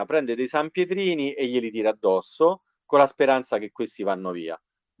allontana, prende dei San Pietrini e glieli tira addosso con la speranza che questi vanno via. ah,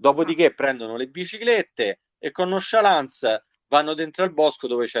 Dopodiché prendono le biciclette e con nonchalance vanno dentro al bosco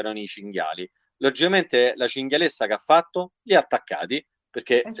dove c'erano i cinghiali. Logicamente la cinghialessa che ha fatto? Li ha attaccati,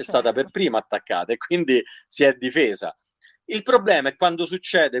 perché è stata per certo. prima attaccata e quindi si è difesa. Il problema è quando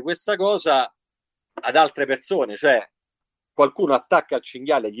succede questa cosa ad altre persone, cioè qualcuno attacca il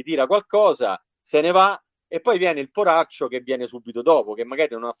cinghiale, gli tira qualcosa, se ne va e poi viene il poraccio che viene subito dopo, che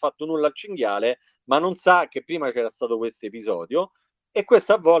magari non ha fatto nulla al cinghiale, ma non sa che prima c'era stato questo episodio, e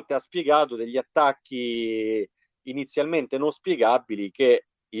questo a volte ha spiegato degli attacchi inizialmente non spiegabili che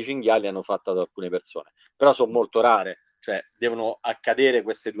i cinghiali hanno fatto ad alcune persone, però sono molto rare. Cioè, devono accadere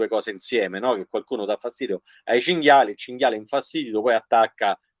queste due cose insieme, no? Che qualcuno dà fastidio ai cinghiali, il cinghiale infastidito, poi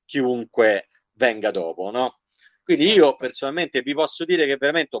attacca chiunque venga dopo, no? Quindi io Certo. personalmente vi posso dire che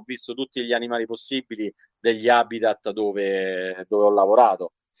veramente ho visto tutti gli animali possibili degli habitat dove ho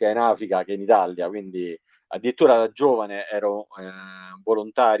lavorato, sia in Africa che in Italia, quindi addirittura da giovane ero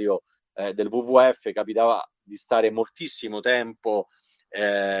volontario del WWF, capitava di stare moltissimo tempo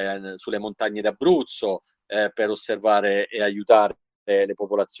sulle montagne d'Abruzzo per osservare e aiutare le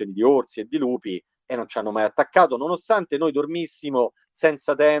popolazioni di orsi e di lupi, e non ci hanno mai attaccato, nonostante noi dormissimo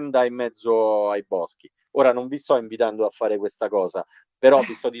senza tenda in mezzo ai boschi. Ora non vi sto invitando a fare questa cosa, però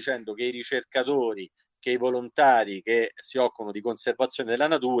vi sto dicendo che i ricercatori, che i volontari che si occupano di conservazione della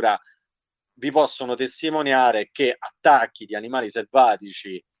natura vi possono testimoniare che attacchi di animali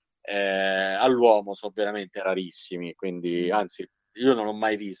selvatici all'uomo sono veramente rarissimi, quindi anzi io non l'ho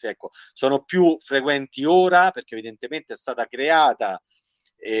mai visto, ecco, sono più frequenti ora perché evidentemente è stata creata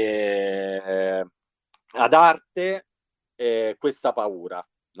eh, ad arte questa paura,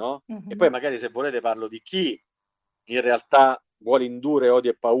 no? E poi Mhm. magari se volete parlo di chi in realtà vuole indurre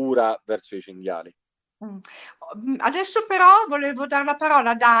odio e paura verso i cinghiali. Mm. Adesso però volevo dare la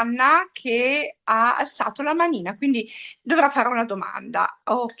parola ad Anna che ha alzato la manina, quindi dovrà fare una domanda.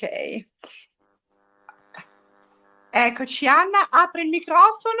 Ok. Eccoci Anna, apri il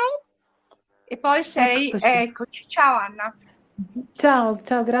microfono e poi sei... Eccoci. Eccoci, ciao Anna. Ciao,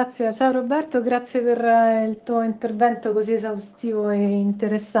 ciao, grazie. Ciao Roberto, grazie per il tuo intervento così esaustivo e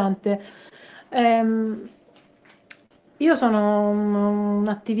interessante. Ehm, io sono un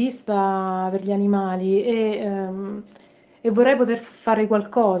attivista per gli animali e vorrei poter fare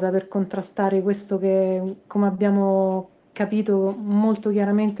qualcosa per contrastare questo che, come abbiamo capito molto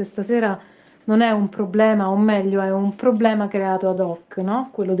chiaramente stasera, non è un problema, o meglio, è un problema creato ad hoc, no?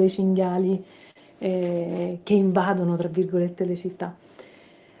 Quello dei cinghiali che invadono, tra virgolette, le città.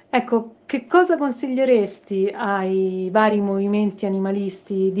 Ecco, che cosa consiglieresti ai vari movimenti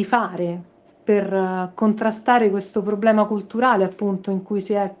animalisti di fare per contrastare questo problema culturale, appunto, in cui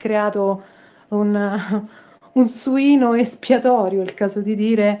si è creato un, un suino espiatorio, è il caso di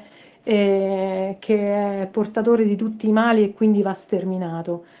dire, che è portatore di tutti i mali e quindi va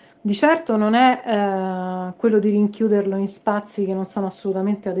sterminato. Di certo non è quello di rinchiuderlo in spazi che non sono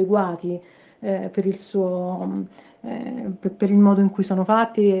assolutamente adeguati per il suo, per il modo in cui sono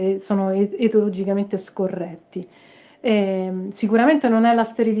fatti e sono etologicamente scorretti. Sicuramente non è la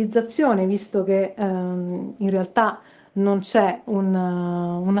sterilizzazione, visto che in realtà non c'è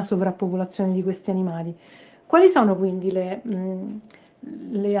una sovrappopolazione di questi animali. Quali sono quindi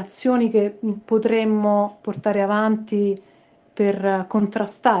le azioni che potremmo portare avanti per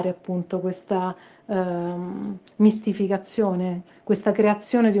contrastare appunto questa mistificazione, questa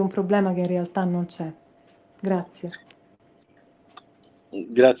creazione di un problema che in realtà non c'è? Grazie.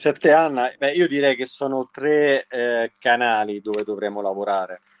 Grazie a te Anna. Beh, io direi che sono tre canali dove dovremo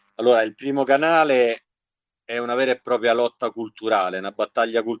lavorare. Allora, il primo canale è una vera e propria lotta culturale, una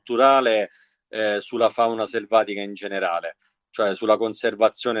battaglia culturale sulla fauna selvatica in generale, cioè sulla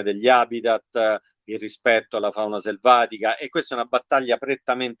conservazione degli habitat, il rispetto alla fauna selvatica, e questa è una battaglia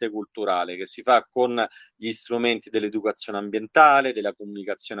prettamente culturale che si fa con gli strumenti dell'educazione ambientale, della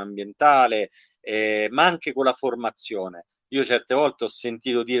comunicazione ambientale ma anche con la formazione. Io certe volte ho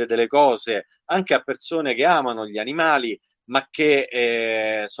sentito dire delle cose anche a persone che amano gli animali, ma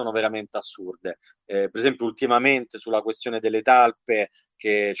che sono veramente assurde. Per esempio, ultimamente sulla questione delle talpe,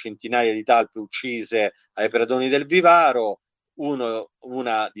 che centinaia di talpe uccise ai predoni del vivaro,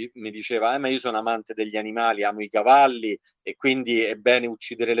 mi diceva, ma io sono amante degli animali, amo i cavalli e quindi è bene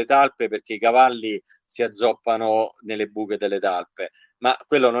uccidere le talpe perché i cavalli si azzoppano nelle buche delle talpe. Ma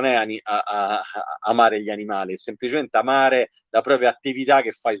quello non è amare gli animali, è semplicemente amare la propria attività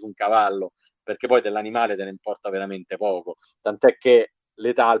che fai su un cavallo, perché poi dell'animale te ne importa veramente poco, tant'è che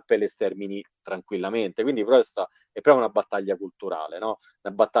le talpe le stermini tranquillamente. Quindi questa è proprio una battaglia culturale, no?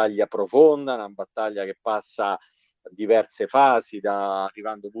 Una battaglia profonda, una battaglia che passa diverse fasi,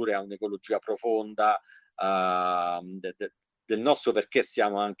 arrivando pure a un'ecologia profonda del nostro perché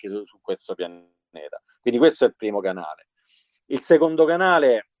siamo anche su questo pianeta. Quindi questo è il primo canale. Il secondo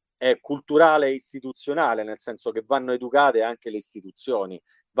canale è culturale e istituzionale, nel senso che vanno educate anche le istituzioni,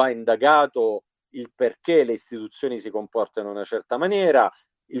 va indagato il perché le istituzioni si comportano in una certa maniera,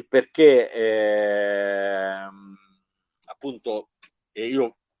 il perché appunto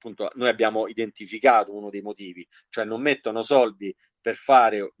noi abbiamo identificato uno dei motivi, cioè non mettono soldi per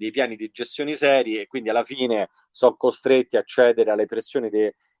fare dei piani di gestione seri e quindi alla fine sono costretti a cedere alle pressioni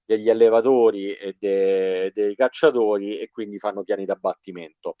degli allevatori e dei cacciatori e quindi fanno piani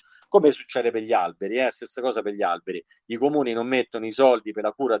d'abbattimento. Come succede per gli alberi, stessa cosa per gli alberi. I comuni non mettono i soldi per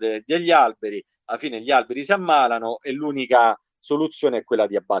la cura degli alberi, alla fine gli alberi si ammalano e l'unica soluzione è quella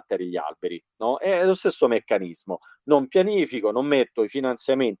di abbattere gli alberi, no? È lo stesso meccanismo. Non pianifico, non metto i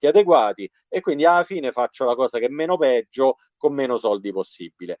finanziamenti adeguati e quindi alla fine faccio la cosa che è meno peggio con meno soldi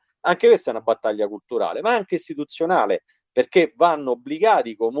possibile. Anche questa è una battaglia culturale, ma anche istituzionale, perché vanno obbligati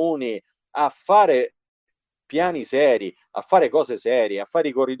i comuni a fare piani seri, a fare cose serie, a fare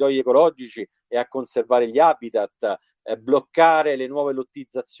i corridoi ecologici e a conservare gli habitat, bloccare le nuove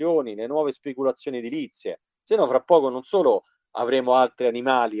lottizzazioni, le nuove speculazioni edilizie. Se no, fra poco non solo avremo altri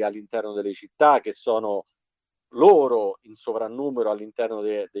animali all'interno delle città che sono loro in sovrannumero all'interno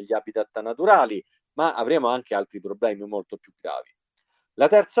degli habitat naturali, ma avremo anche altri problemi molto più gravi. La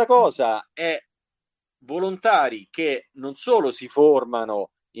terza cosa è volontari che non solo si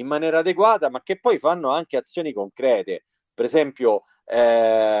formano in maniera adeguata, ma che poi fanno anche azioni concrete, per esempio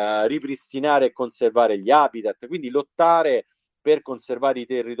ripristinare e conservare gli habitat, quindi lottare per conservare i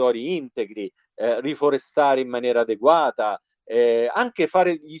territori integri, riforestare in maniera adeguata, anche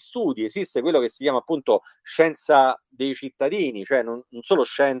fare gli studi. Esiste quello che si chiama appunto scienza dei cittadini, cioè non solo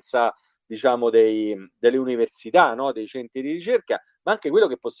scienza diciamo delle università, no? Dei centri di ricerca, ma anche quello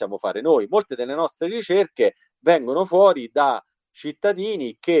che possiamo fare noi. Molte delle nostre ricerche vengono fuori da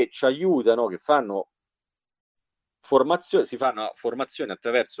cittadini che ci aiutano, che fanno formazione, si fanno formazione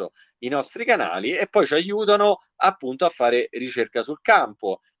attraverso i nostri canali e poi ci aiutano appunto a fare ricerca sul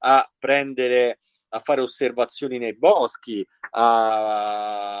campo, a fare osservazioni nei boschi,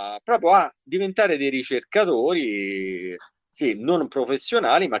 proprio a diventare dei ricercatori, sì, non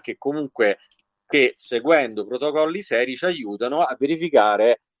professionali, ma che comunque seguendo protocolli seri ci aiutano a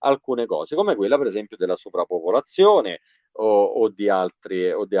verificare alcune cose, come quella per esempio della sovrapopolazione o di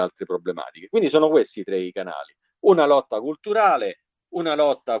altre problematiche. Quindi sono questi tre i canali. Una lotta culturale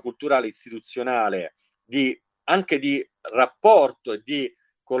istituzionale anche di rapporto e di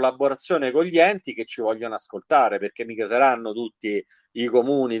collaborazione con gli enti che ci vogliono ascoltare, perché mica saranno tutti i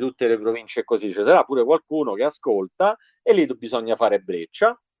comuni, tutte le province e così, ci sarà pure qualcuno che ascolta e lì bisogna fare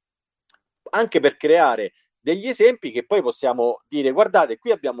breccia, anche per creare degli esempi che poi possiamo dire guardate,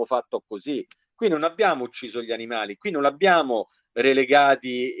 qui abbiamo fatto così, qui non abbiamo ucciso gli animali, qui non abbiamo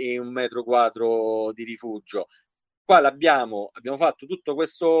relegati in un metro quadro di rifugio, qua abbiamo fatto tutto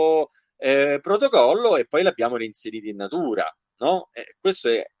questo protocollo e poi l'abbiamo reinserito in natura, no? Questo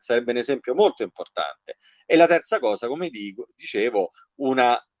sarebbe un esempio molto importante. E la terza cosa, come dicevo,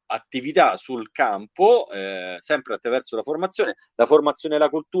 una attività sul campo, sempre attraverso la formazione e la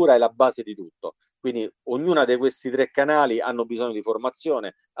cultura è la base di tutto. Quindi ognuna di questi tre canali hanno bisogno di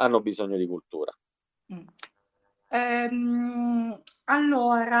formazione, hanno bisogno di cultura.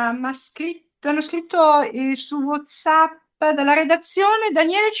 Allora, hanno scritto su WhatsApp dalla redazione.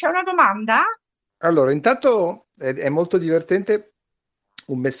 Daniele, c'è una domanda? Allora, intanto è molto divertente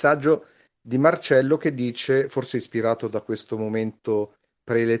un messaggio di Marcello che dice, forse ispirato da questo momento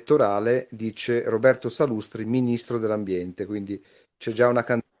preelettorale, dice Roberto Salustri, ministro dell'ambiente, quindi c'è già una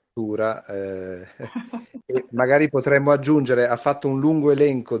candidatura e magari potremmo aggiungere, ha fatto un lungo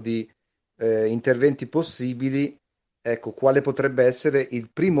elenco di interventi possibili, ecco, quale potrebbe essere il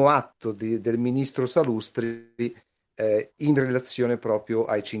primo atto del ministro Salustri in relazione proprio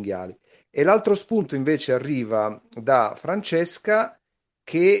ai cinghiali. E l'altro spunto invece arriva da Francesca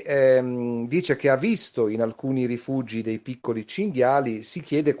che dice che ha visto in alcuni rifugi dei piccoli cinghiali, si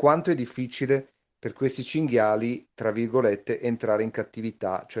chiede quanto è difficile per questi cinghiali, tra virgolette, entrare in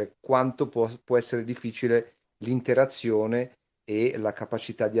cattività, cioè quanto può essere difficile l'interazione e la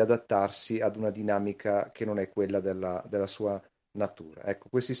capacità di adattarsi ad una dinamica che non è quella della sua natura. Ecco,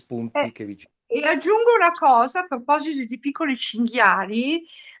 questi spunti Eh, che vi... e aggiungo una cosa a proposito di piccoli cinghiali.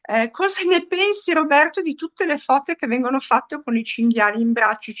 Cosa ne pensi, Roberto, di tutte le foto che vengono fatte con i cinghiali in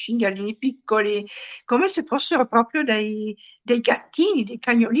braccio, i cinghialini piccoli, come se fossero proprio dei gattini, dei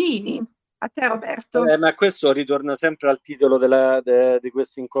cagnolini? A te, Roberto. Ma questo ritorna sempre al titolo di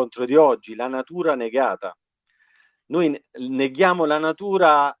questo incontro di oggi, la natura negata. Noi neghiamo la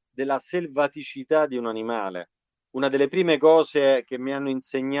natura della selvaticità di un animale. Una delle prime cose che mi hanno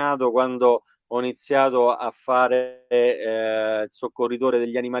insegnato quando ho iniziato a fare il soccorritore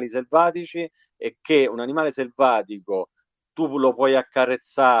degli animali selvatici è che un animale selvatico tu lo puoi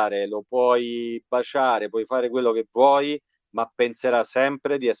accarezzare, lo puoi baciare, puoi fare quello che vuoi, ma penserà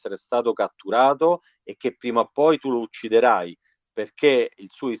sempre di essere stato catturato e che prima o poi tu lo ucciderai, perché il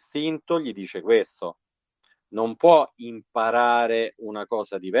suo istinto gli dice questo. Non può imparare una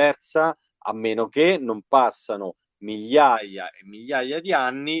cosa diversa a meno che non passano migliaia e migliaia di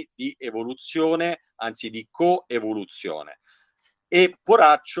anni di evoluzione, anzi di coevoluzione. E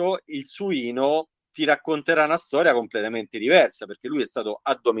poraccio, il suino ti racconterà una storia completamente diversa, perché lui è stato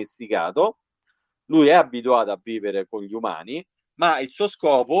addomesticato, lui è abituato a vivere con gli umani, ma il suo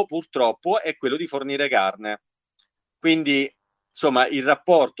scopo purtroppo è quello di fornire carne. Quindi, insomma, il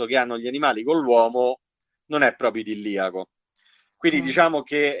rapporto che hanno gli animali con l'uomo non è proprio idilliaco. Quindi Mm. diciamo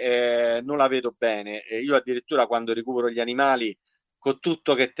che non la vedo bene. Io addirittura quando recupero gli animali, con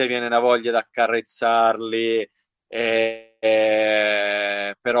tutto che te viene la voglia di accarezzarli,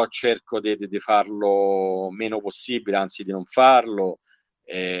 però cerco di farlo meno possibile, anzi di non farlo,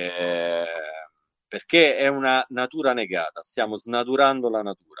 eh, perché è una natura negata, stiamo snaturando la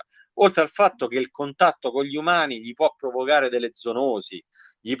natura. Oltre al fatto che il contatto con gli umani gli può provocare delle zoonosi,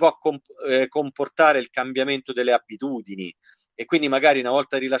 gli può comportare il cambiamento delle abitudini e quindi magari una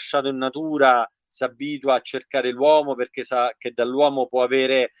volta rilasciato in natura si abitua a cercare l'uomo perché sa che dall'uomo può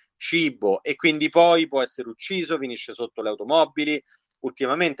avere cibo e quindi poi può essere ucciso, finisce sotto le automobili.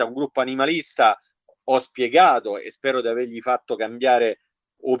 Ultimamente a un gruppo animalista ho spiegato e spero di avergli fatto cambiare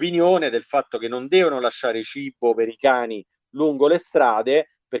opinione del fatto che non devono lasciare cibo per i cani lungo le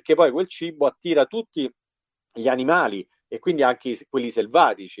strade perché poi quel cibo attira tutti gli animali e quindi anche quelli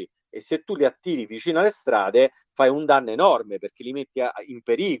selvatici e se tu li attiri vicino alle strade fai un danno enorme perché li metti in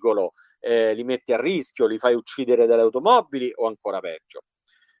pericolo, li metti a rischio, li fai uccidere dalle automobili o ancora peggio.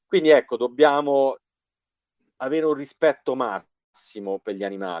 Quindi ecco, dobbiamo avere un rispetto massimo per gli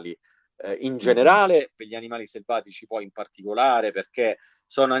animali, in Mm. generale, per gli animali selvatici poi in particolare, perché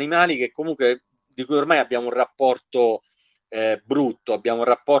sono animali che comunque di cui ormai abbiamo un rapporto brutto, abbiamo un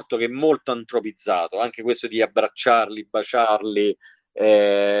rapporto che è molto antropizzato, anche questo di abbracciarli, baciarli,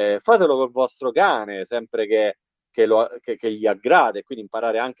 fatelo col vostro cane, sempre che gli aggrada e quindi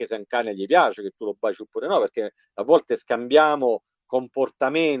imparare anche se a un cane gli piace che tu lo baci oppure no, perché a volte scambiamo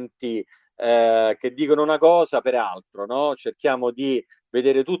comportamenti che dicono una cosa per altro, no? Cerchiamo di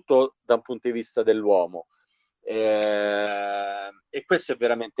vedere tutto da un punto di vista dell'uomo. E questo è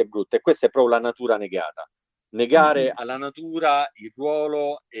veramente brutto, e questa è proprio la natura negata. Mm. Negare alla natura il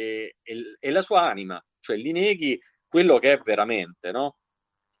ruolo e la sua anima, cioè gli neghi quello che è veramente, no?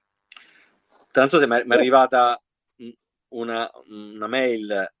 Tanto se mi è arrivata una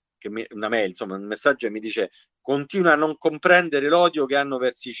mail, una mail, insomma, un messaggio che mi dice continua a non comprendere l'odio che hanno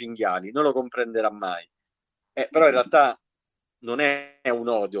verso i cinghiali, non lo comprenderà mai. Però in realtà non è un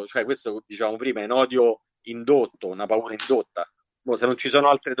odio, cioè questo diciamo prima è un odio indotto, una paura indotta. Boh, se non ci sono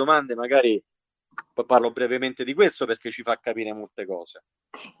altre domande, magari parlo brevemente di questo perché ci fa capire molte cose.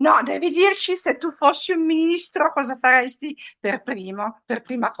 No, devi dirci se tu fossi un ministro cosa faresti per primo, per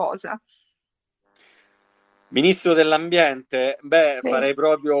prima cosa. Ministro dell'Ambiente, beh, Sì. farei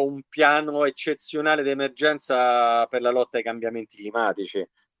proprio un piano eccezionale di emergenza per la lotta ai cambiamenti climatici.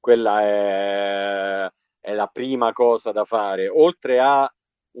 Quella è la prima cosa da fare, oltre a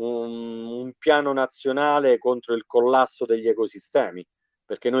un piano nazionale contro il collasso degli ecosistemi,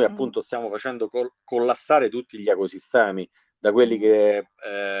 perché noi Mm. appunto stiamo facendo collassare tutti gli ecosistemi, da quelli Mm.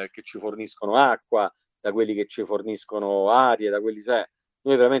 che ci forniscono acqua, da quelli che ci forniscono aria, da quelli, cioè,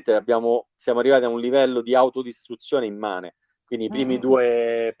 noi veramente siamo arrivati a un livello di autodistruzione immane. Quindi i primi Mm.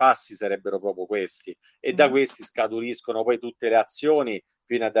 due passi sarebbero proprio questi, e da Mm. questi scaturiscono poi tutte le azioni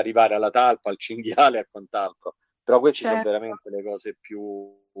fino ad arrivare alla talpa, al cinghiale e a quant'altro. Però queste sono certo. veramente le cose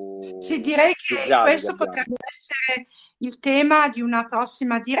più Sì, direi che gravi che questo abbiamo. potrebbe essere il tema di una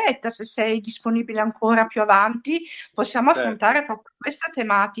prossima diretta. Se sei disponibile ancora più avanti, possiamo Certo. affrontare proprio questa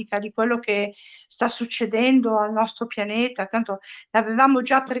tematica di quello che sta succedendo al nostro pianeta. Tanto l'avevamo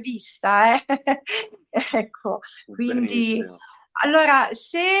già prevista, eh? Ecco, quindi Benissimo. allora,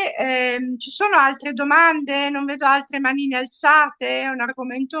 se ci sono altre domande, non vedo altre manine alzate, è un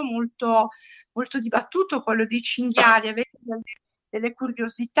argomento molto, molto dibattuto, quello dei cinghiali. Avete delle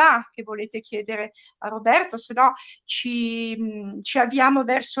curiosità che volete chiedere a Roberto, se no ci avviamo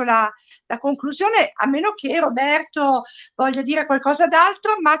verso la conclusione, a meno che Roberto voglia dire qualcosa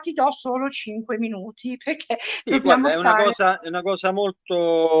d'altro, ma ti do solo 5 minuti perché Sì, dobbiamo guarda, stare. è una cosa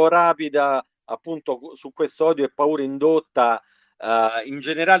molto rapida, appunto, su questo odio e paura indotta, in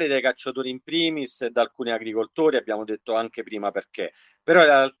generale dai cacciatori in primis e da alcuni agricoltori, abbiamo detto anche prima perché. Però in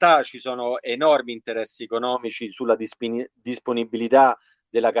realtà ci sono enormi interessi economici sulla disponibilità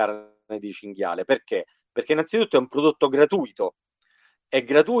della carne di cinghiale. Perché? Perché innanzitutto è un prodotto gratuito. È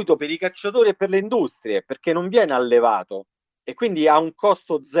gratuito per i cacciatori e per le industrie, perché non viene allevato e quindi ha un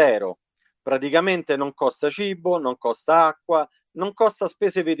costo zero. Praticamente non costa cibo, non costa acqua, non costa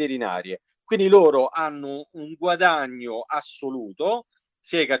spese veterinarie. Quindi loro hanno un guadagno assoluto,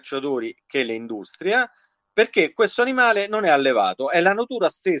 sia i cacciatori che le industrie, perché questo animale non è allevato, è la natura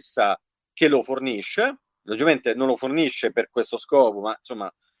stessa che lo fornisce. Logicamente non lo fornisce per questo scopo, ma insomma,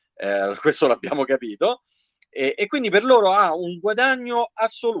 questo l'abbiamo capito. E quindi per loro ha un guadagno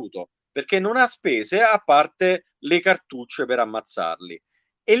assoluto, perché non ha spese a parte le cartucce per ammazzarli.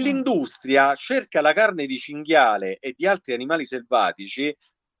 E Mm. l'industria cerca la carne di cinghiale e di altri animali selvatici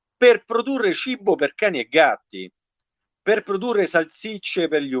per produrre cibo per cani e gatti, per produrre salsicce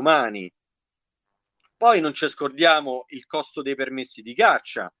per gli umani. Poi non ci scordiamo il costo dei permessi di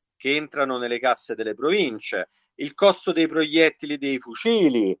caccia che entrano nelle casse delle province, il costo dei proiettili dei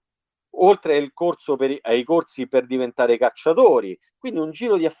fucili, oltre ai corsi per diventare cacciatori. Quindi un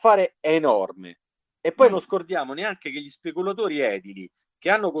giro di affare enorme. E poi non Mm. scordiamo neanche che gli speculatori edili che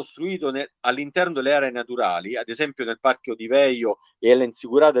hanno costruito all'interno delle aree naturali, ad esempio nel Parco di Veio e alle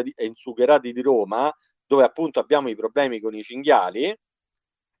Insugherati di Roma, dove appunto abbiamo i problemi con i cinghiali,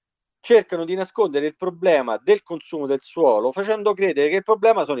 cercano di nascondere il problema del consumo del suolo facendo credere che il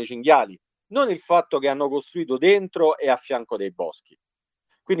problema sono i cinghiali, non il fatto che hanno costruito dentro e a fianco dei boschi.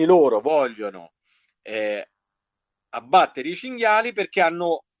 Quindi loro vogliono eh, abbattere i cinghiali perché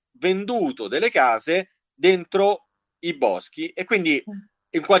hanno venduto delle case dentro i boschi e quindi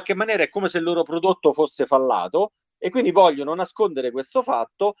in qualche maniera è come se il loro prodotto fosse fallato e quindi vogliono nascondere questo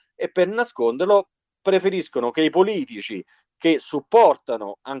fatto e per nasconderlo preferiscono che i politici che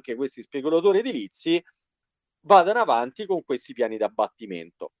supportano anche questi speculatori edilizi vadano avanti con questi piani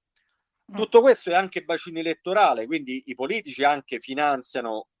d'abbattimento. Mm. Tutto questo è anche bacino elettorale, quindi i politici anche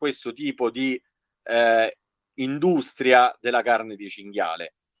finanziano questo tipo di eh, industria della carne di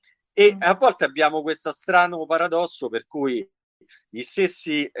cinghiale. E Mm. a volte abbiamo questo strano paradosso per cui gli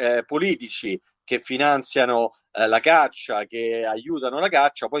stessi politici che finanziano la caccia, che aiutano la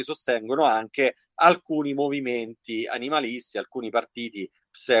caccia, poi sostengono anche alcuni movimenti animalisti, alcuni partiti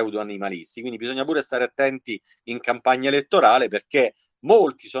pseudo-animalisti. Quindi bisogna pure stare attenti in campagna elettorale perché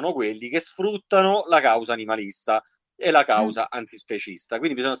molti sono quelli che sfruttano la causa animalista e la Mm. causa antispecista.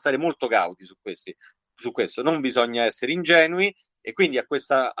 Quindi bisogna stare molto cauti su questo. Non bisogna essere ingenui e quindi a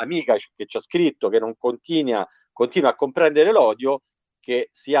questa amica che ci ha scritto che non continua a comprendere l'odio che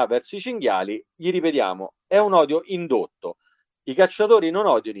si ha verso i cinghiali, gli ripetiamo, è un odio indotto. I cacciatori non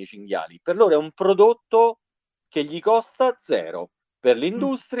odiano i cinghiali, per loro è un prodotto che gli costa zero. Per le Mm.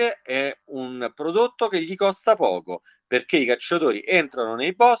 industrie è un prodotto che gli costa poco, perché i cacciatori entrano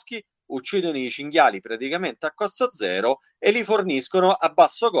nei boschi, uccidono i cinghiali praticamente a costo zero e li forniscono a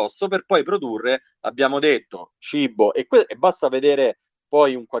basso costo per poi produrre, abbiamo detto, cibo e basta vedere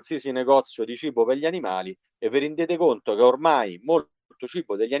poi un qualsiasi negozio di cibo per gli animali e vi rendete conto che ormai molto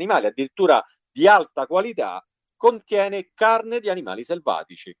cibo degli animali, addirittura di alta qualità, contiene carne di animali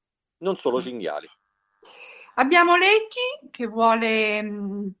selvatici, non solo Mm. cinghiali. Abbiamo Leti che vuole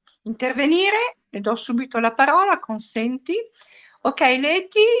intervenire, le do subito la parola, consenti. Ok,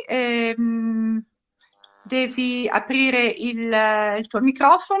 Leti, devi aprire il tuo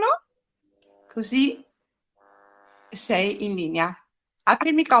microfono, così sei in linea. Apri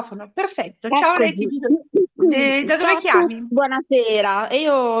il microfono, perfetto. Ciao Leti, Eccoci. da Ciao dove a tutti, chiami? buonasera.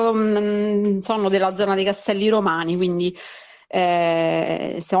 Io sono della zona dei Castelli Romani, quindi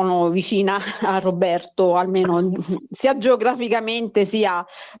sono vicina a Roberto, almeno sia geograficamente sia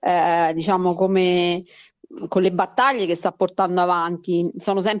diciamo come con le battaglie che sta portando avanti.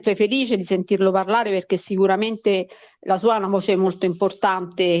 Sono sempre felice di sentirlo parlare perché sicuramente la sua è una voce molto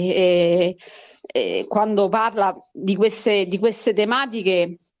importante quando parla di queste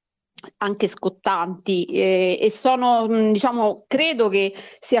tematiche anche scottanti e sono, diciamo, credo che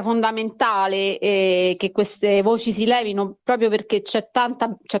sia fondamentale che queste voci si levino proprio perché c'è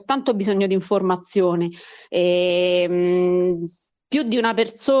tanto bisogno di informazione. Più di una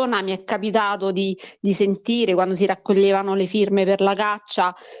persona mi è capitato di sentire quando si raccoglievano le firme per la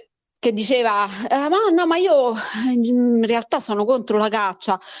caccia che diceva ma no, ma io in realtà sono contro la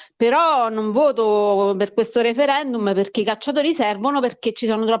caccia, però non voto per questo referendum perché i cacciatori servono perché ci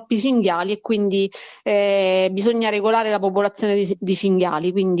sono troppi cinghiali e quindi bisogna regolare la popolazione di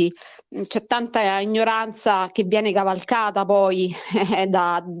cinghiali. Quindi c'è tanta ignoranza che viene cavalcata poi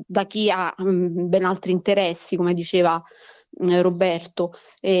da chi ha ben altri interessi, come diceva Roberto.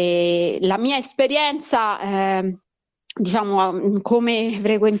 La mia esperienza, diciamo, come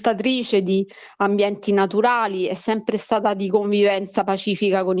frequentatrice di ambienti naturali è sempre stata di convivenza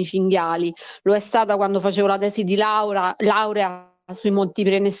pacifica con i cinghiali. Lo è stata quando facevo la tesi di laurea sui Monti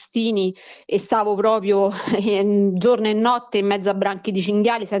Prenestini e stavo proprio giorno e notte in mezzo a branchi di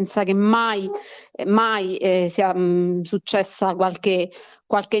cinghiali senza che mai sia successa qualche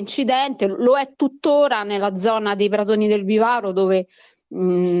incidente. Lo è tuttora nella zona dei Pratoni del Vivaro dove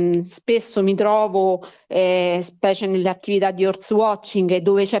spesso mi trovo, specie nelle attività di horse watching,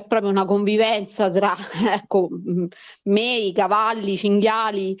 dove c'è proprio una convivenza tra ecco, me, i cavalli, i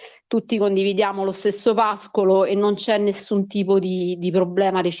cinghiali, tutti condividiamo lo stesso pascolo e non c'è nessun tipo di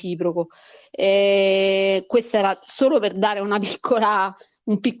problema reciproco. Questo era solo per dare un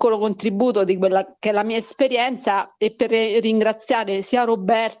piccolo contributo di quella che è la mia esperienza e per ringraziare sia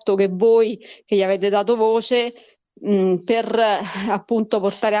Roberto che voi che gli avete dato voce per appunto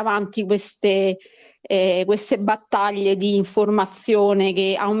portare avanti queste battaglie di informazione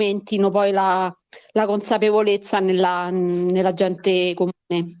che aumentino poi la consapevolezza nella gente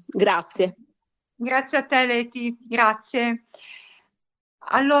comune. Grazie. Grazie a te, Leti, grazie.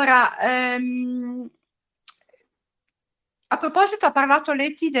 Allora, a proposito, ha parlato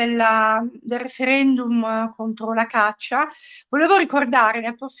Leti del referendum contro la caccia. Volevo ricordare, ne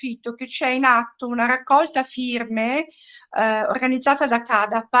approfitto, che c'è in atto una raccolta firme organizzata da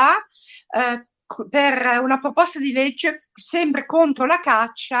CADAPA per una proposta di legge sempre contro la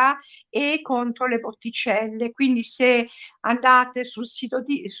caccia e contro le botticelle. Quindi se andate sul sito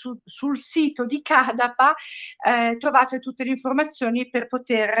di CADAPA trovate tutte le informazioni per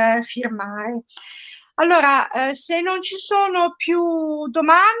poter firmare. Allora, se non ci sono più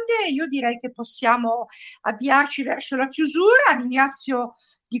domande, io direi che possiamo avviarci verso la chiusura. Ringrazio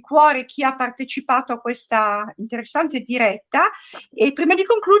di cuore chi ha partecipato a questa interessante diretta e prima di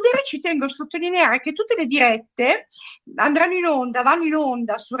concludere ci tengo a sottolineare che tutte le dirette vanno in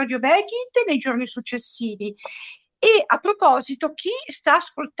onda su Radio Vegit nei giorni successivi. E a proposito, chi sta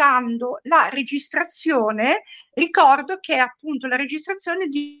ascoltando la registrazione, ricordo che è appunto la registrazione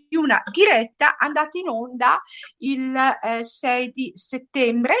di una diretta andata in onda il 6 di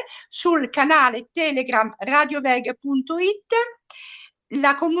settembre sul canale Telegram radioveg.it,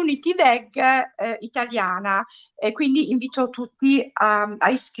 la community VEG italiana, quindi invito tutti a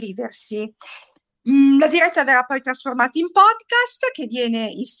iscriversi. La diretta verrà poi trasformata in podcast che viene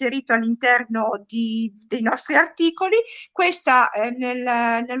inserito all'interno dei nostri articoli. Questa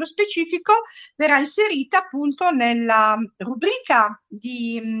nello specifico verrà inserita appunto nella rubrica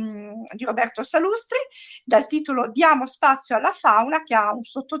di Roberto Salustri dal titolo Diamo spazio alla fauna, che ha un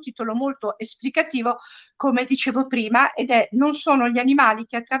sottotitolo molto esplicativo, come dicevo prima, ed è non sono gli animali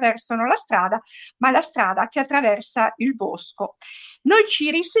che attraversano la strada, ma la strada che attraversa il bosco. Noi ci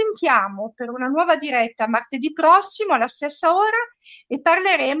risentiamo per una nuova diretta martedì prossimo alla stessa ora e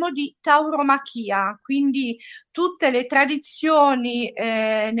parleremo di tauromachia, quindi tutte le tradizioni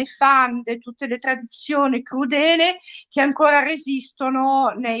nefande, tutte le tradizioni crudele che ancora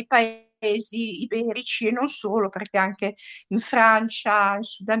resistono nei paesi iberici e non solo, perché anche in Francia, in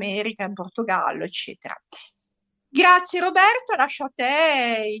Sud America, in Portogallo, eccetera. Grazie Roberto, lascio a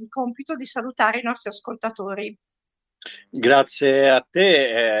te il compito di salutare i nostri ascoltatori. Grazie a te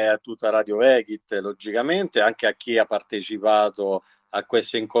e a tutta Radio Vegit, logicamente, anche a chi ha partecipato a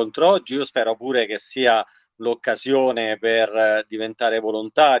questo incontro oggi. Io spero pure che sia l'occasione per diventare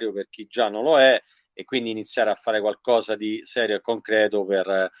volontario per chi già non lo è e quindi iniziare a fare qualcosa di serio e concreto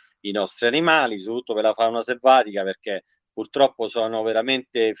per i nostri animali, soprattutto per la fauna selvatica, perché purtroppo sono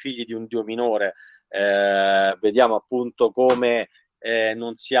veramente figli di un dio minore. Vediamo appunto come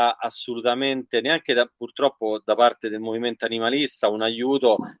non si ha assolutamente neanche purtroppo da parte del movimento animalista un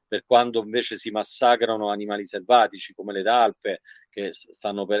aiuto per quando invece si massacrano animali selvatici come le talpe che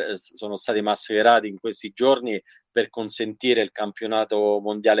sono stati massacrati in questi giorni per consentire il campionato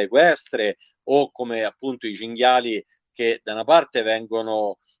mondiale equestre, o come appunto i cinghiali che da una parte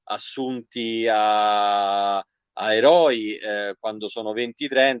vengono assunti a eroi quando sono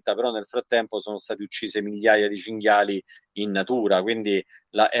 20-30, però nel frattempo sono state uccise migliaia di cinghiali in natura, quindi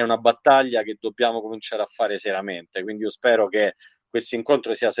è una battaglia che dobbiamo cominciare a fare seriamente, quindi io spero che questo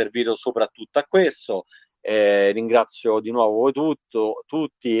incontro sia servito soprattutto a questo. Ringrazio di nuovo voi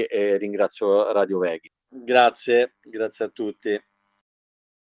tutti e ringrazio Radio Veghi. Grazie a tutti.